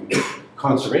 how we make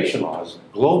conservation laws,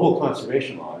 global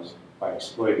conservation laws, by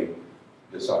exploiting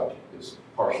this object, this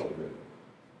partial derivative.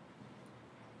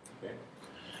 Okay.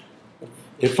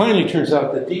 It finally turns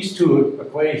out that these two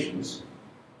equations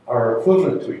are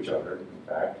equivalent to each other, in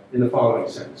fact, in the following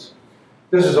sense.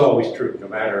 This is always true, no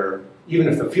matter, even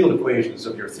if the field equations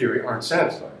of your theory aren't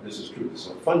satisfied. This is true. This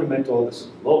is a fundamental, this is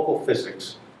local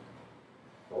physics.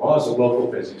 The laws of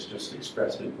local physics just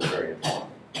expressed in covariant form.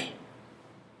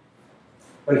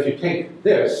 But if you take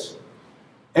this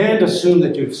and assume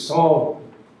that you've solved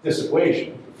this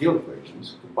equation, the field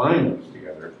equations, combine them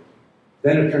together,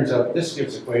 then it turns out this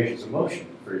gives equations of motion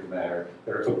for your matter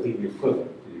that are completely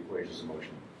equivalent to the equations of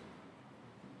motion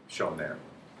shown there.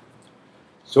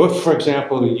 So if, for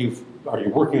example, you're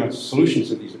working on solutions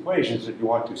to these equations that you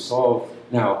want to solve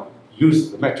now,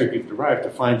 use the metric you've derived to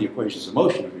find the equations of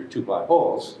motion of your two black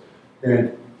holes,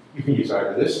 then you can use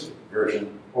either this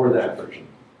version or that version.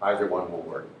 Either one will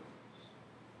work.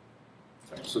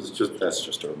 Okay, so that's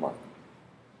just a remark.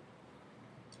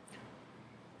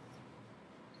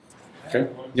 Okay?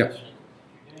 Yeah. If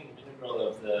you're doing an integral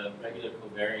of the regular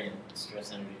covariant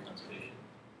stress energy conservation,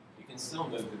 you can still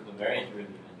move the covariant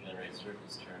derivative and generate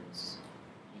surface terms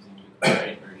using the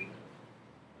covariant version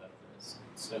of the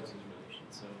Stokes' relation.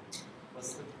 So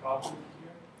what's the problem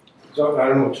here? So I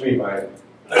don't know what you mean by it.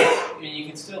 I mean, you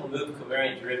can still move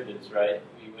covariant derivatives, right,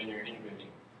 when you're integrating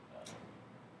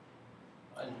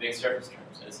and make surface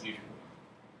terms as usual.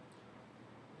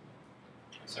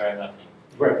 Sorry, I'm not being.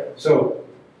 Right. So,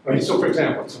 I mean, so for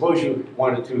example, suppose you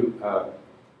wanted to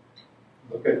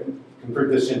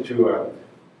convert this into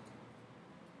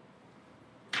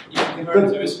you can convert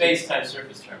it to a space-time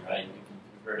surface term, right? You can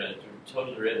convert a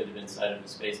total derivative inside of a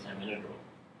space-time integral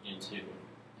into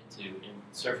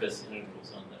surface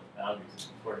integrals on the boundaries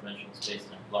of a four-dimensional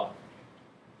space-time block.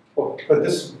 well, but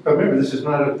remember, this is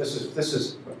not this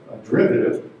is a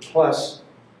derivative plus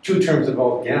two terms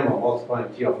involve gamma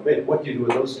multiplying T alpha beta. What do you do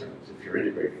with those terms if you're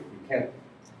integrating? You can't.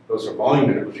 Those are volume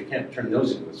integrals. You can't turn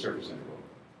those into a surface integral.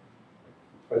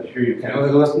 But here you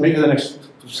can. Maybe the next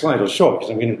slide will show it because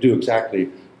I'm going to do exactly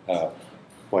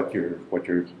what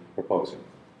you're proposing.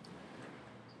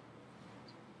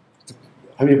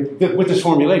 I mean, with this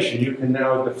formulation, you can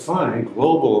now define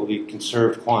globally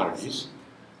conserved quantities.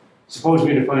 Suppose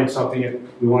we define something,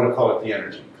 we want to call it the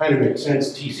energy. Kind of makes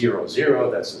sense, T0,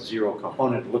 0, that's a zero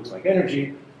component, it looks like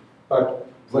energy, but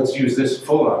let's use this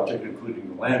full object,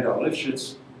 including the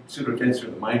Landau-Lifshitz pseudotensor,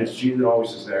 the minus g that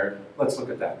always is there. Let's look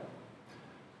at that.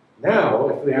 Now,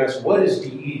 if we ask, what is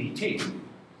dE dt,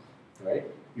 right?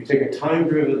 You take a time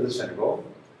derivative of this integral,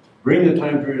 bring the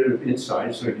time derivative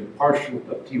inside, so you get partial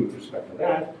of t with respect to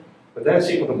that, but that's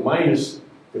equal to minus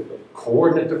the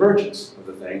coordinate divergence of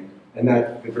the thing, and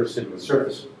that converts into a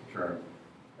surface term,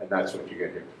 and that's what you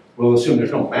get here. We'll assume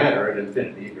there's no matter at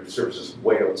infinity, your surface is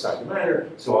way outside the matter,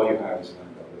 so all you have is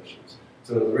Landau-Lifshitz.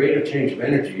 So the rate of change of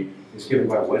energy is given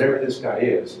by whatever this guy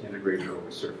is, integrated over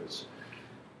the surface.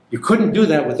 You couldn't do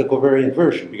that with the covariant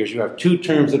version, because you have two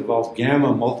terms that involve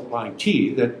gamma multiplying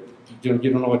t that you don't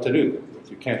know what to do.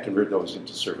 You can't convert those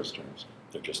into surface terms.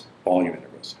 They're just volume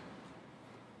integrals.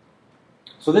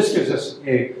 So this gives us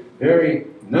a very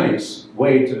nice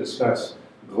way to discuss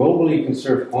globally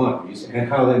conserved quantities and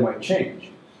how they might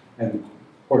change. And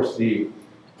of course, the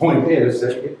point is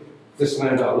that this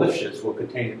Landau-Lifshitz will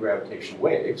contain the gravitational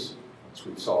waves, once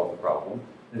we've solved the problem,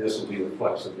 and this will be the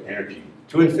flux of energy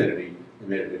to infinity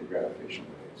emitted in gravitational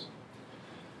waves.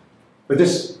 But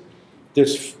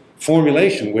this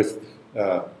formulation with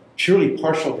purely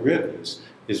partial derivatives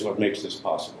is what makes this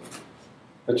possible.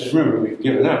 But just remember, we've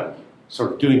given up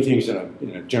sort of doing things in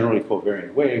a generally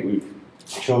covariant way. We've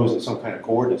chosen some kind of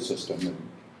coordinate system and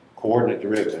coordinate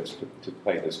derivatives to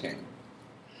play this game.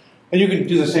 And you can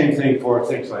do the same thing for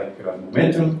things like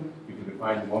momentum. You can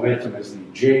define the momentum as the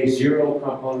J0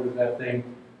 component of that thing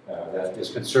that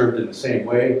is conserved in the same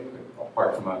way,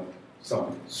 apart from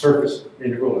some surface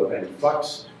integral of any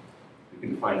flux. You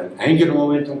can define an angular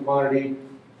momentum quantity.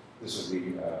 This is the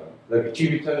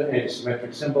Levi-Civita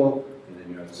antisymmetric symbol, and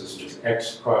then you have this is just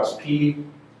x cross p,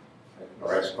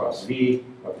 or x cross v,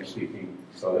 roughly speaking,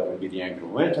 so that would be the angular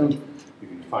momentum. You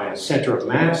can define a center of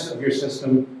mass of your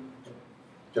system,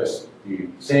 just the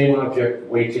same object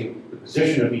weighting the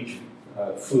position of each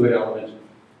fluid element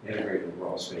integrated over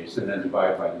all space, and then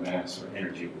divide by the mass or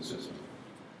energy of the system.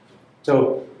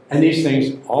 So, and these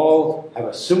things all have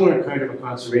a similar kind of a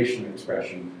conservation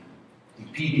expression. The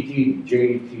p dt, the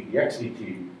j dt, the x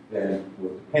dt, then will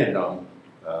depend on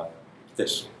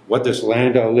what this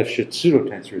Landau-Lifshitz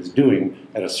pseudotensor is doing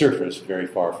at a surface very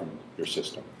far from your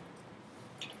system.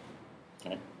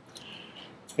 Okay.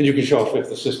 And you can show if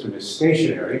the system is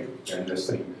stationary, then this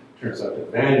thing turns out to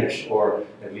vanish or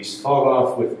at least fall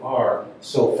off with r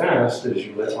so fast as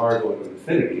you let r go to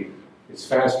infinity. It's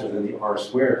faster than the r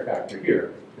squared factor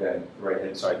here. Then the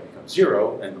right-hand side becomes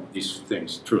 0, and these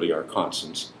things truly are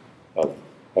constants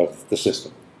of the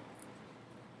system.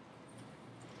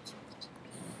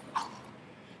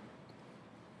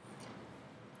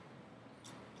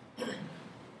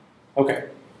 Okay.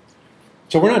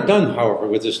 So we're not done, however,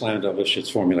 with this Landau-Lifshitz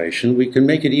formulation. We can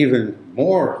make it even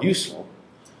more useful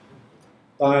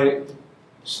by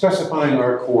specifying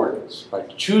our coordinates. By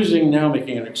choosing now,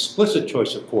 making an explicit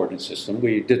choice of coordinate system.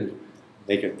 We didn't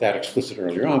make it that explicit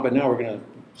earlier on, but now we're going to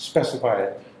specify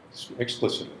it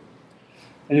explicitly.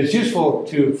 And it's useful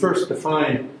to first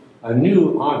define a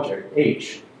new object,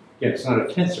 h. Again, it's not a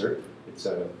tensor, it's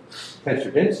a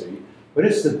tensor density, but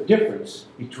it's the difference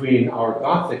between our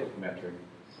Gothic metric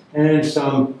and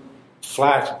some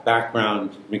flat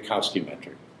background Minkowski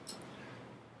metric.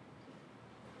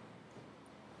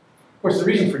 Of course, the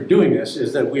reason for doing this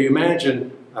is that we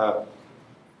imagine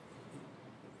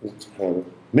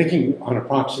making an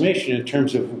approximation in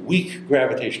terms of weak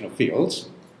gravitational fields.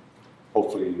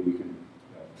 Hopefully we can,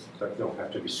 don't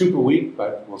have to be super weak,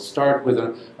 but we'll start with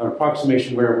an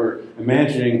approximation where we're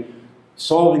imagining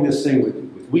solving this thing with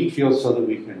weak fields so that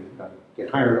we can get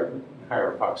higher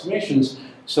approximations,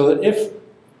 so that if,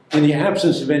 in the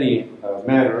absence of any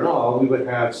matter at all, we would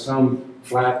have some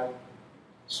flat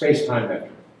space-time vector.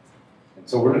 And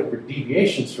so we're looking for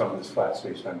deviations from this flat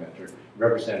space-time metric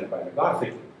represented by the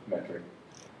Gothic metric.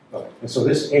 And so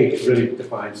this H really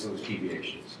defines those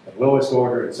deviations. At lowest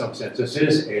order, in some sense, this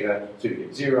is eta, so you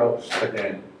get 0, but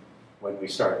then when we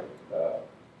start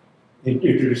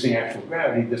introducing actual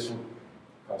gravity, this will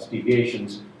cause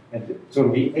deviations, and so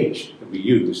it'll be H that we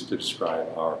use to describe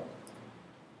our,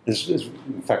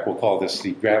 in fact, we'll call this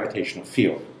the gravitational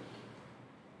field.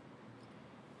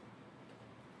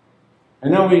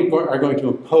 And now we are going to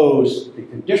impose a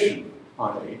condition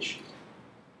on H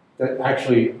that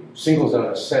actually singles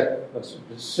out a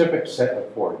specific set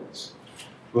of coordinates.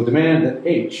 We'll demand that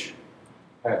H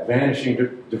have vanishing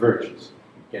divergence.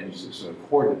 Again, this is a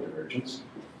coordinate divergence.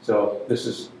 So this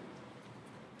is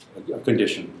a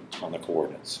condition on the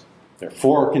coordinates. There are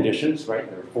 4 conditions, right?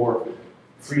 There are 4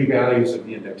 free values of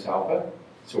the index alpha.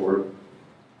 So we're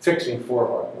fixing 4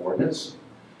 of our coordinates.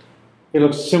 It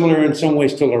looks similar in some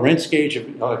ways to Lorentz gauge of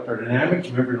electrodynamics.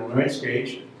 Remember in Lorentz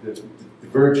gauge, the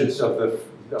divergence of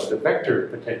the vector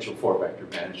potential for vector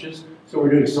vanishes. So we're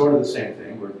doing sort of the same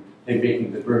thing. We're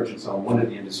making divergence on one of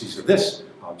the indices of this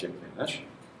object vanish.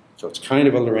 So it's kind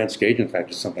of a Lorentz gauge. In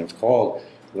fact, it's sometimes called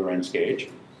Lorentz gauge.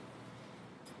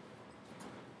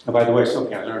 And by the way,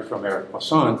 something I learned from Eric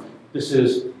Poisson, this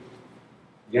is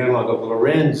the analog of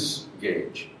Lorentz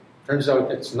gauge. Turns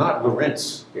out it's not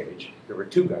Lorentz gauge. There were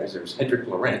 2 guys. There's Hendrik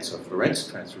Lorentz of Lorentz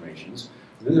transformations.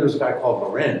 And then there's a guy called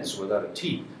Lorentz without a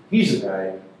T. He's the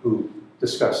guy who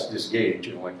discussed this gauge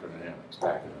in electrodynamics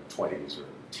back in the 20s or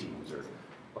teens.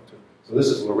 So this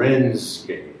is Lorentz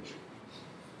gauge.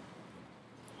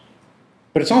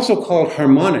 But it's also called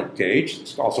harmonic gauge.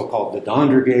 It's also called the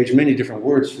Donder gauge, many different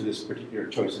words for this particular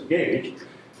choice of gauge.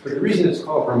 But the reason it's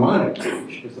called harmonic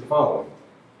gauge is the following.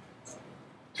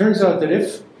 Turns out that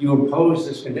if you impose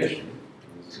this condition,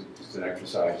 it's an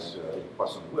exercise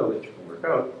Poisson will that you can work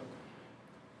out,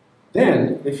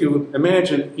 then if you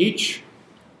imagine each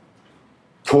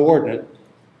coordinate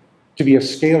to be a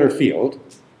scalar field,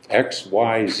 x,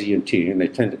 y, z, and t, and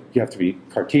you have to be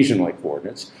Cartesian-like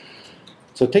coordinates.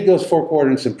 So take those 4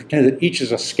 coordinates and pretend that each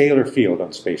is a scalar field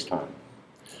on space-time.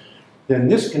 Then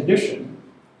this condition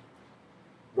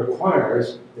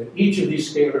requires that each of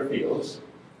these scalar fields,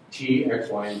 t, x,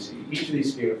 y, and z, each of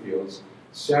these scalar fields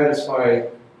satisfy,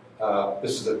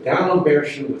 this is a down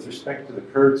version with respect to the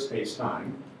curved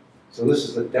space-time. So this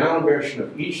is the down version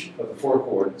of each of the 4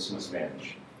 coordinates must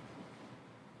vanish.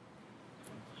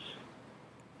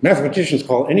 Mathematicians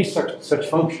call any such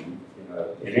function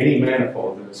in any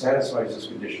manifold that satisfies this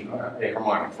condition a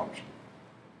harmonic function.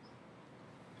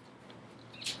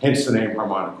 Hence the name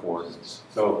harmonic coordinates.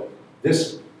 So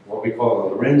this, what we call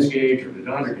the Lorentz gauge or the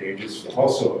Donder gauge, is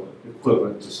also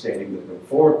equivalent to stating that the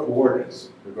 4 coordinates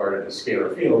regarded as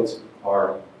scalar fields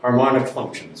are harmonic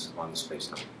functions on the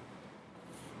spacetime.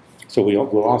 So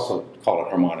we'll also call it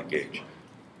harmonic gauge.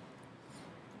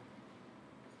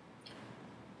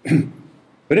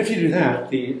 But if you do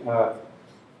that,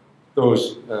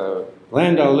 those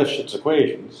Landau-Lifshitz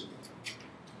equations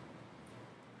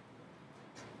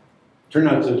turn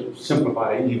out to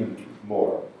simplify even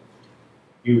more.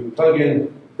 You plug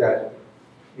in that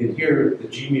in here the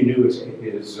g mu nu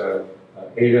is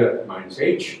eta minus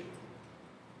h,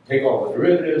 take all the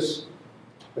derivatives,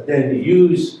 but then you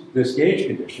use this gauge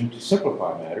condition to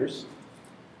simplify matters,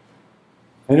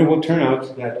 and it will turn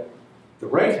out that the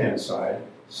right-hand side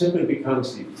simply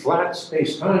becomes the flat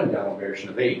space-time Dallenbertian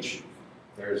of h.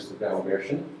 There's the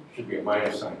Dallenbertian. Should be a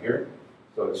minus sign here.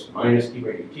 So it's minus d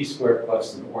by dt squared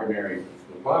plus an ordinary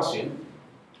Laplacian.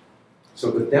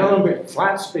 So the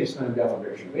flat space-time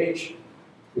Dallenbertian of h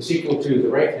is equal to the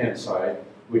right-hand side,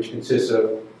 which consists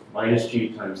of minus g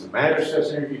times the matter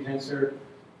stress energy tensor,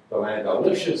 the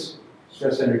Landau-Lifshitz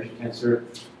stress energy tensor,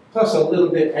 plus a little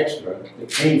bit extra that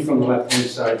came from the left-hand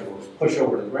side that will push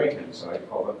over to the right-hand side,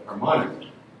 called the harmonic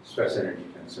stress energy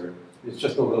tensor. It's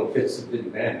just the little bits that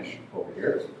didn't vanish over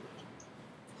here.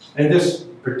 And this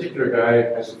particular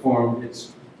guy has a form,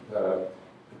 it's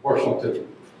proportional to the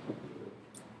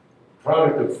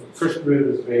product of first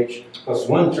derivatives of h plus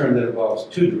 1 term that involves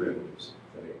 2 derivatives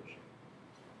of h.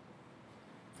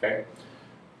 Okay?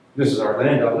 This is our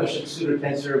Landau-Lifshitz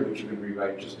pseudotensor, which you can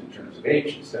rewrite just in terms of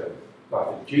h instead of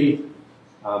Gothic g.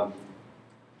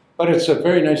 But it's a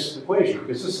very nice equation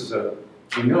because this is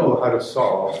we know how to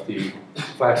solve the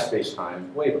flat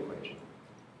space-time wave equation.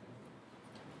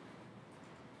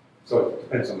 So it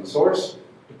depends on the source,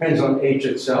 depends on h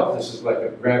itself. This is like a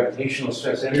gravitational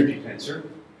stress energy tensor.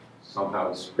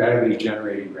 Somehow it's gravity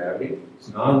generating gravity. It's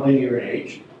nonlinear in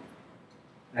h.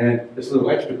 And this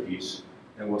little extra piece,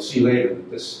 and we'll see later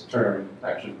that this term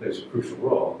actually plays a crucial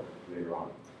role later on.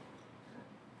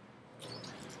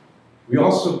 We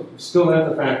also still have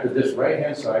the fact that this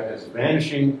right-hand side has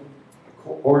vanishing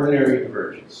ordinary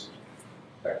divergence.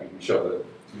 In fact, you can show that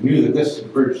if you knew that this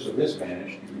divergence of this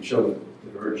vanished, you can show that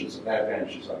the divergence of that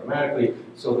vanishes automatically,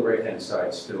 so the right-hand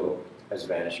side still has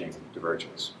vanishing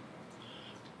divergence.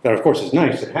 That, of course, is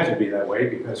nice. It had to be that way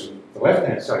because the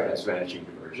left-hand side has vanishing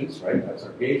divergence, right? That's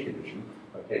our gauge condition.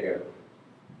 If I take a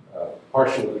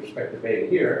partial with respect to beta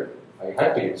here, I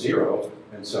have to get 0,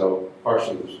 and so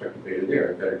partial with respect to beta there,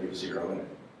 I better give 0 in it,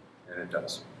 and it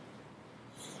does.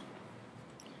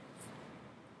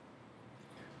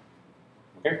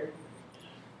 Okay?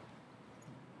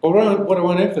 But what I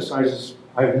want to emphasize is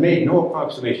I've made no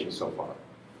approximations so far.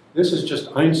 This is just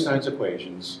Einstein's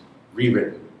equations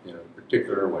rewritten in a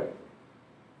particular way.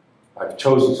 I've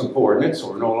chosen some coordinates,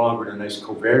 so we're no longer in a nice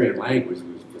covariant language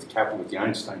with the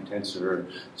Einstein tensor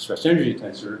and stress energy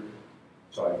tensor.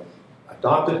 So I've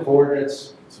adopted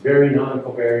coordinates. It's very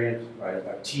non-covariant. Right? I've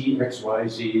got t, x, y,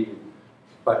 z,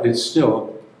 but it's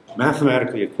still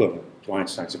mathematically equivalent to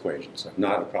Einstein's equations. I've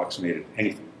not approximated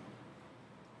anything.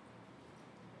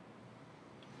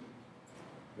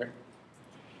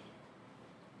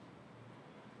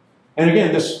 And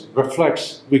again, this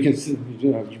reflects, we can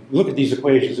you look at these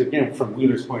equations again from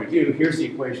Wheeler's point of view. Here's the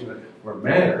equation where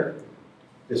matter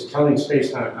is telling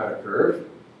space-time how to curve.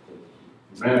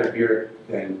 Matter here,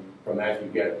 then from that you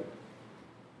get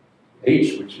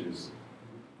h, which is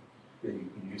that you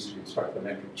can use to construct the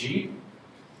metric g.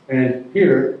 And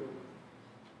here,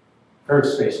 curved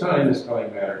space-time is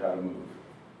telling matter how to move.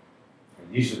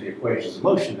 And these are the equations of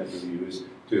motion that you use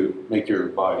to make your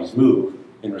bodies move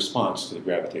in response to the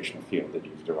gravitational field that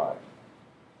you've derived.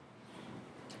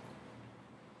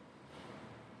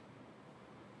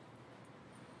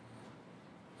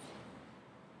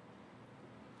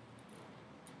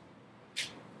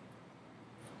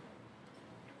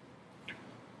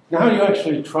 Now, how do you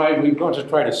actually try? We want to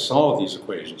try to solve these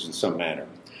equations in some manner.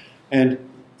 And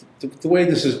the way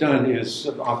this is done is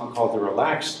often called the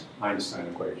relaxed Einstein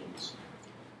equations.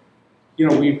 You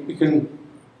know, we can,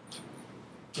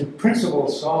 in principle,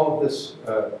 solve this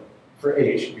for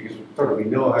h, because we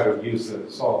know how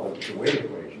to solve the wave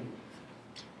equation,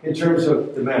 in terms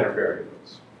of the matter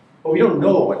variables. But we don't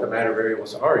know what the matter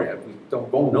variables are yet. We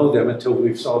won't know them until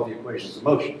we've solved the equations of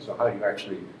motion. So how do you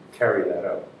actually carry that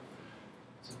out?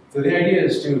 So the idea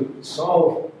is to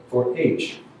solve for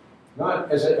h,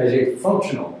 not as a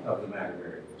functional of the matter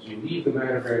variables. You leave the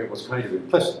matter variables kind of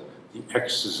implicit. The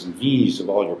x's and v's of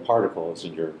all your particles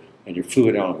and your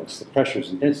fluid elements, the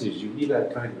pressures and densities, you leave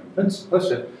that kind of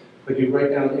implicit, but you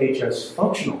write down h as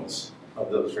functionals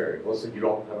of those variables that you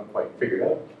haven't quite figured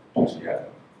out just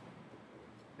yet.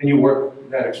 And you work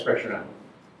that expression out.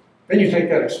 Then you take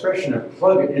that expression and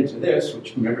plug it into this,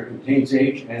 which remember contains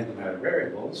h and the matter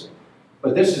variables.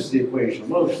 But this is the equation of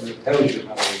motion that tells you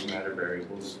how those matter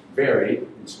variables vary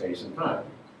in space and time.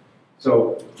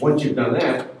 So once you've done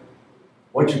that,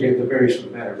 once you get the various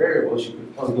matter variables, you can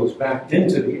plug those back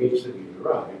into the h that you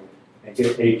derive and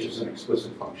get h as an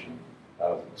explicit function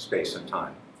of space and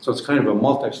time. So it's kind of a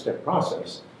multi-step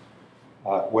process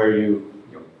where you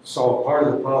solve part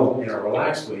of the problem in a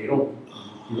relaxed way. You don't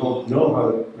know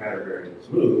how the matter variables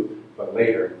move, but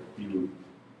later you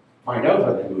find out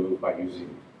how they move by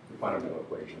using the fundamental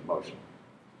equation of motion.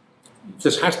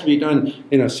 This has to be done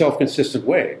in a self-consistent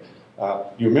way.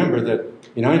 You remember that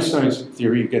in Einstein's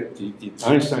theory, you get the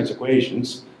Einstein's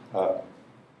equations.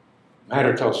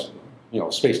 Matter tells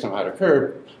space-time how to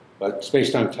curve, but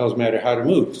space-time tells matter how to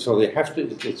move. So they have to.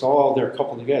 They're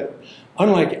coupled together.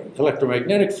 Unlike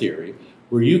electromagnetic theory,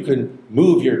 where you can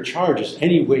move your charges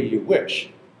any way you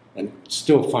wish and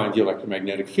still find the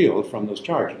electromagnetic field from those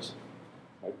charges.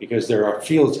 Right? Because there are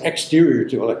fields exterior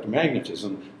to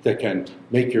electromagnetism that can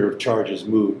make your charges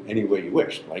move any way you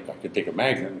wish. Like I could take a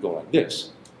magnet and go like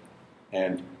this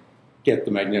and get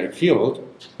the magnetic field,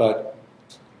 but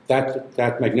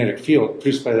that magnetic field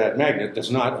produced by that magnet does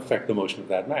not affect the motion of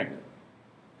that magnet.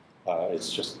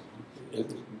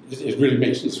 It really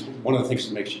makes, it's one of the things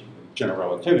that makes general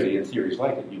relativity and theories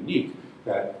like it unique,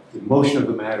 that the motion of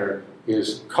the matter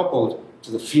is coupled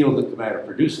to the field that the matter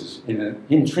produces in an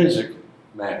intrinsic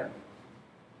manner.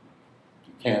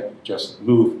 You can't just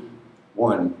move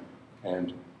one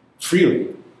and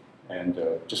freely and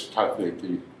just calculate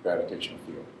the gravitational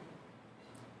field.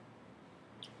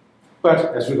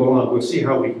 But as we go along, we'll see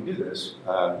how we can do this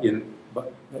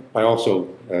by also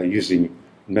using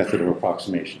method of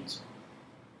approximations.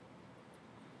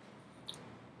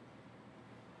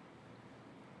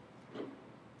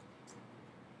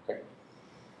 Okay.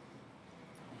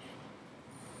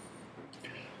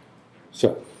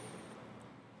 So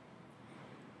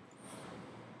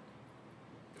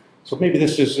So maybe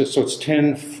this is, so it's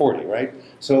 10:40, right?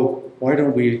 So why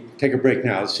don't we take a break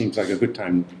now? It seems like a good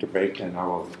time to break, and I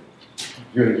will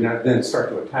then start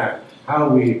to attack how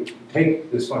we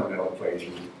take this fundamental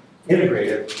equation, integrate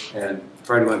it, and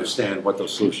try to understand what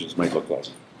those solutions might look like.